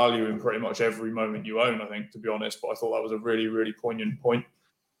find value in pretty much every moment you own, I think, to be honest. But I thought that was a really, really poignant point.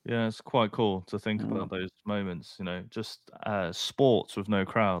 Yeah, it's quite cool to think about those moments, you know, just sports with no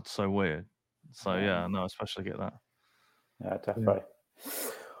crowd. So weird. So yeah, no, I especially get that. Yeah, definitely. Yeah.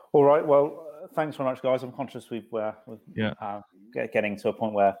 All right. Well, thanks very much, guys. I'm conscious we're getting to a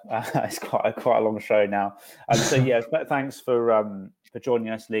point where it's quite a long show now. So yeah, thanks for joining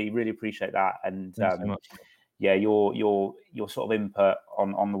us, Lee. Really appreciate that. And thanks so much. Yeah, your sort of input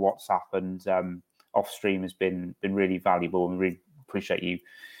on the WhatsApp and off stream has been really valuable, and we really appreciate you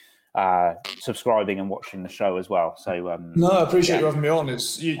subscribing and watching the show as well. So no, I appreciate you having me on.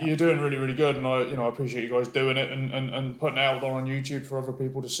 You're doing really, really good, and I appreciate you guys doing it and putting it out on YouTube for other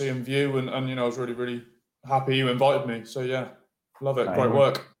people to see and view. And I was really, really happy you invited me. So yeah, love it. Great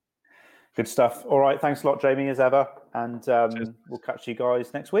work. Good stuff. All right, thanks a lot, Jamie, as ever, and we'll catch you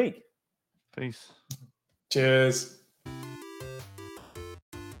guys next week. Peace. Cheers.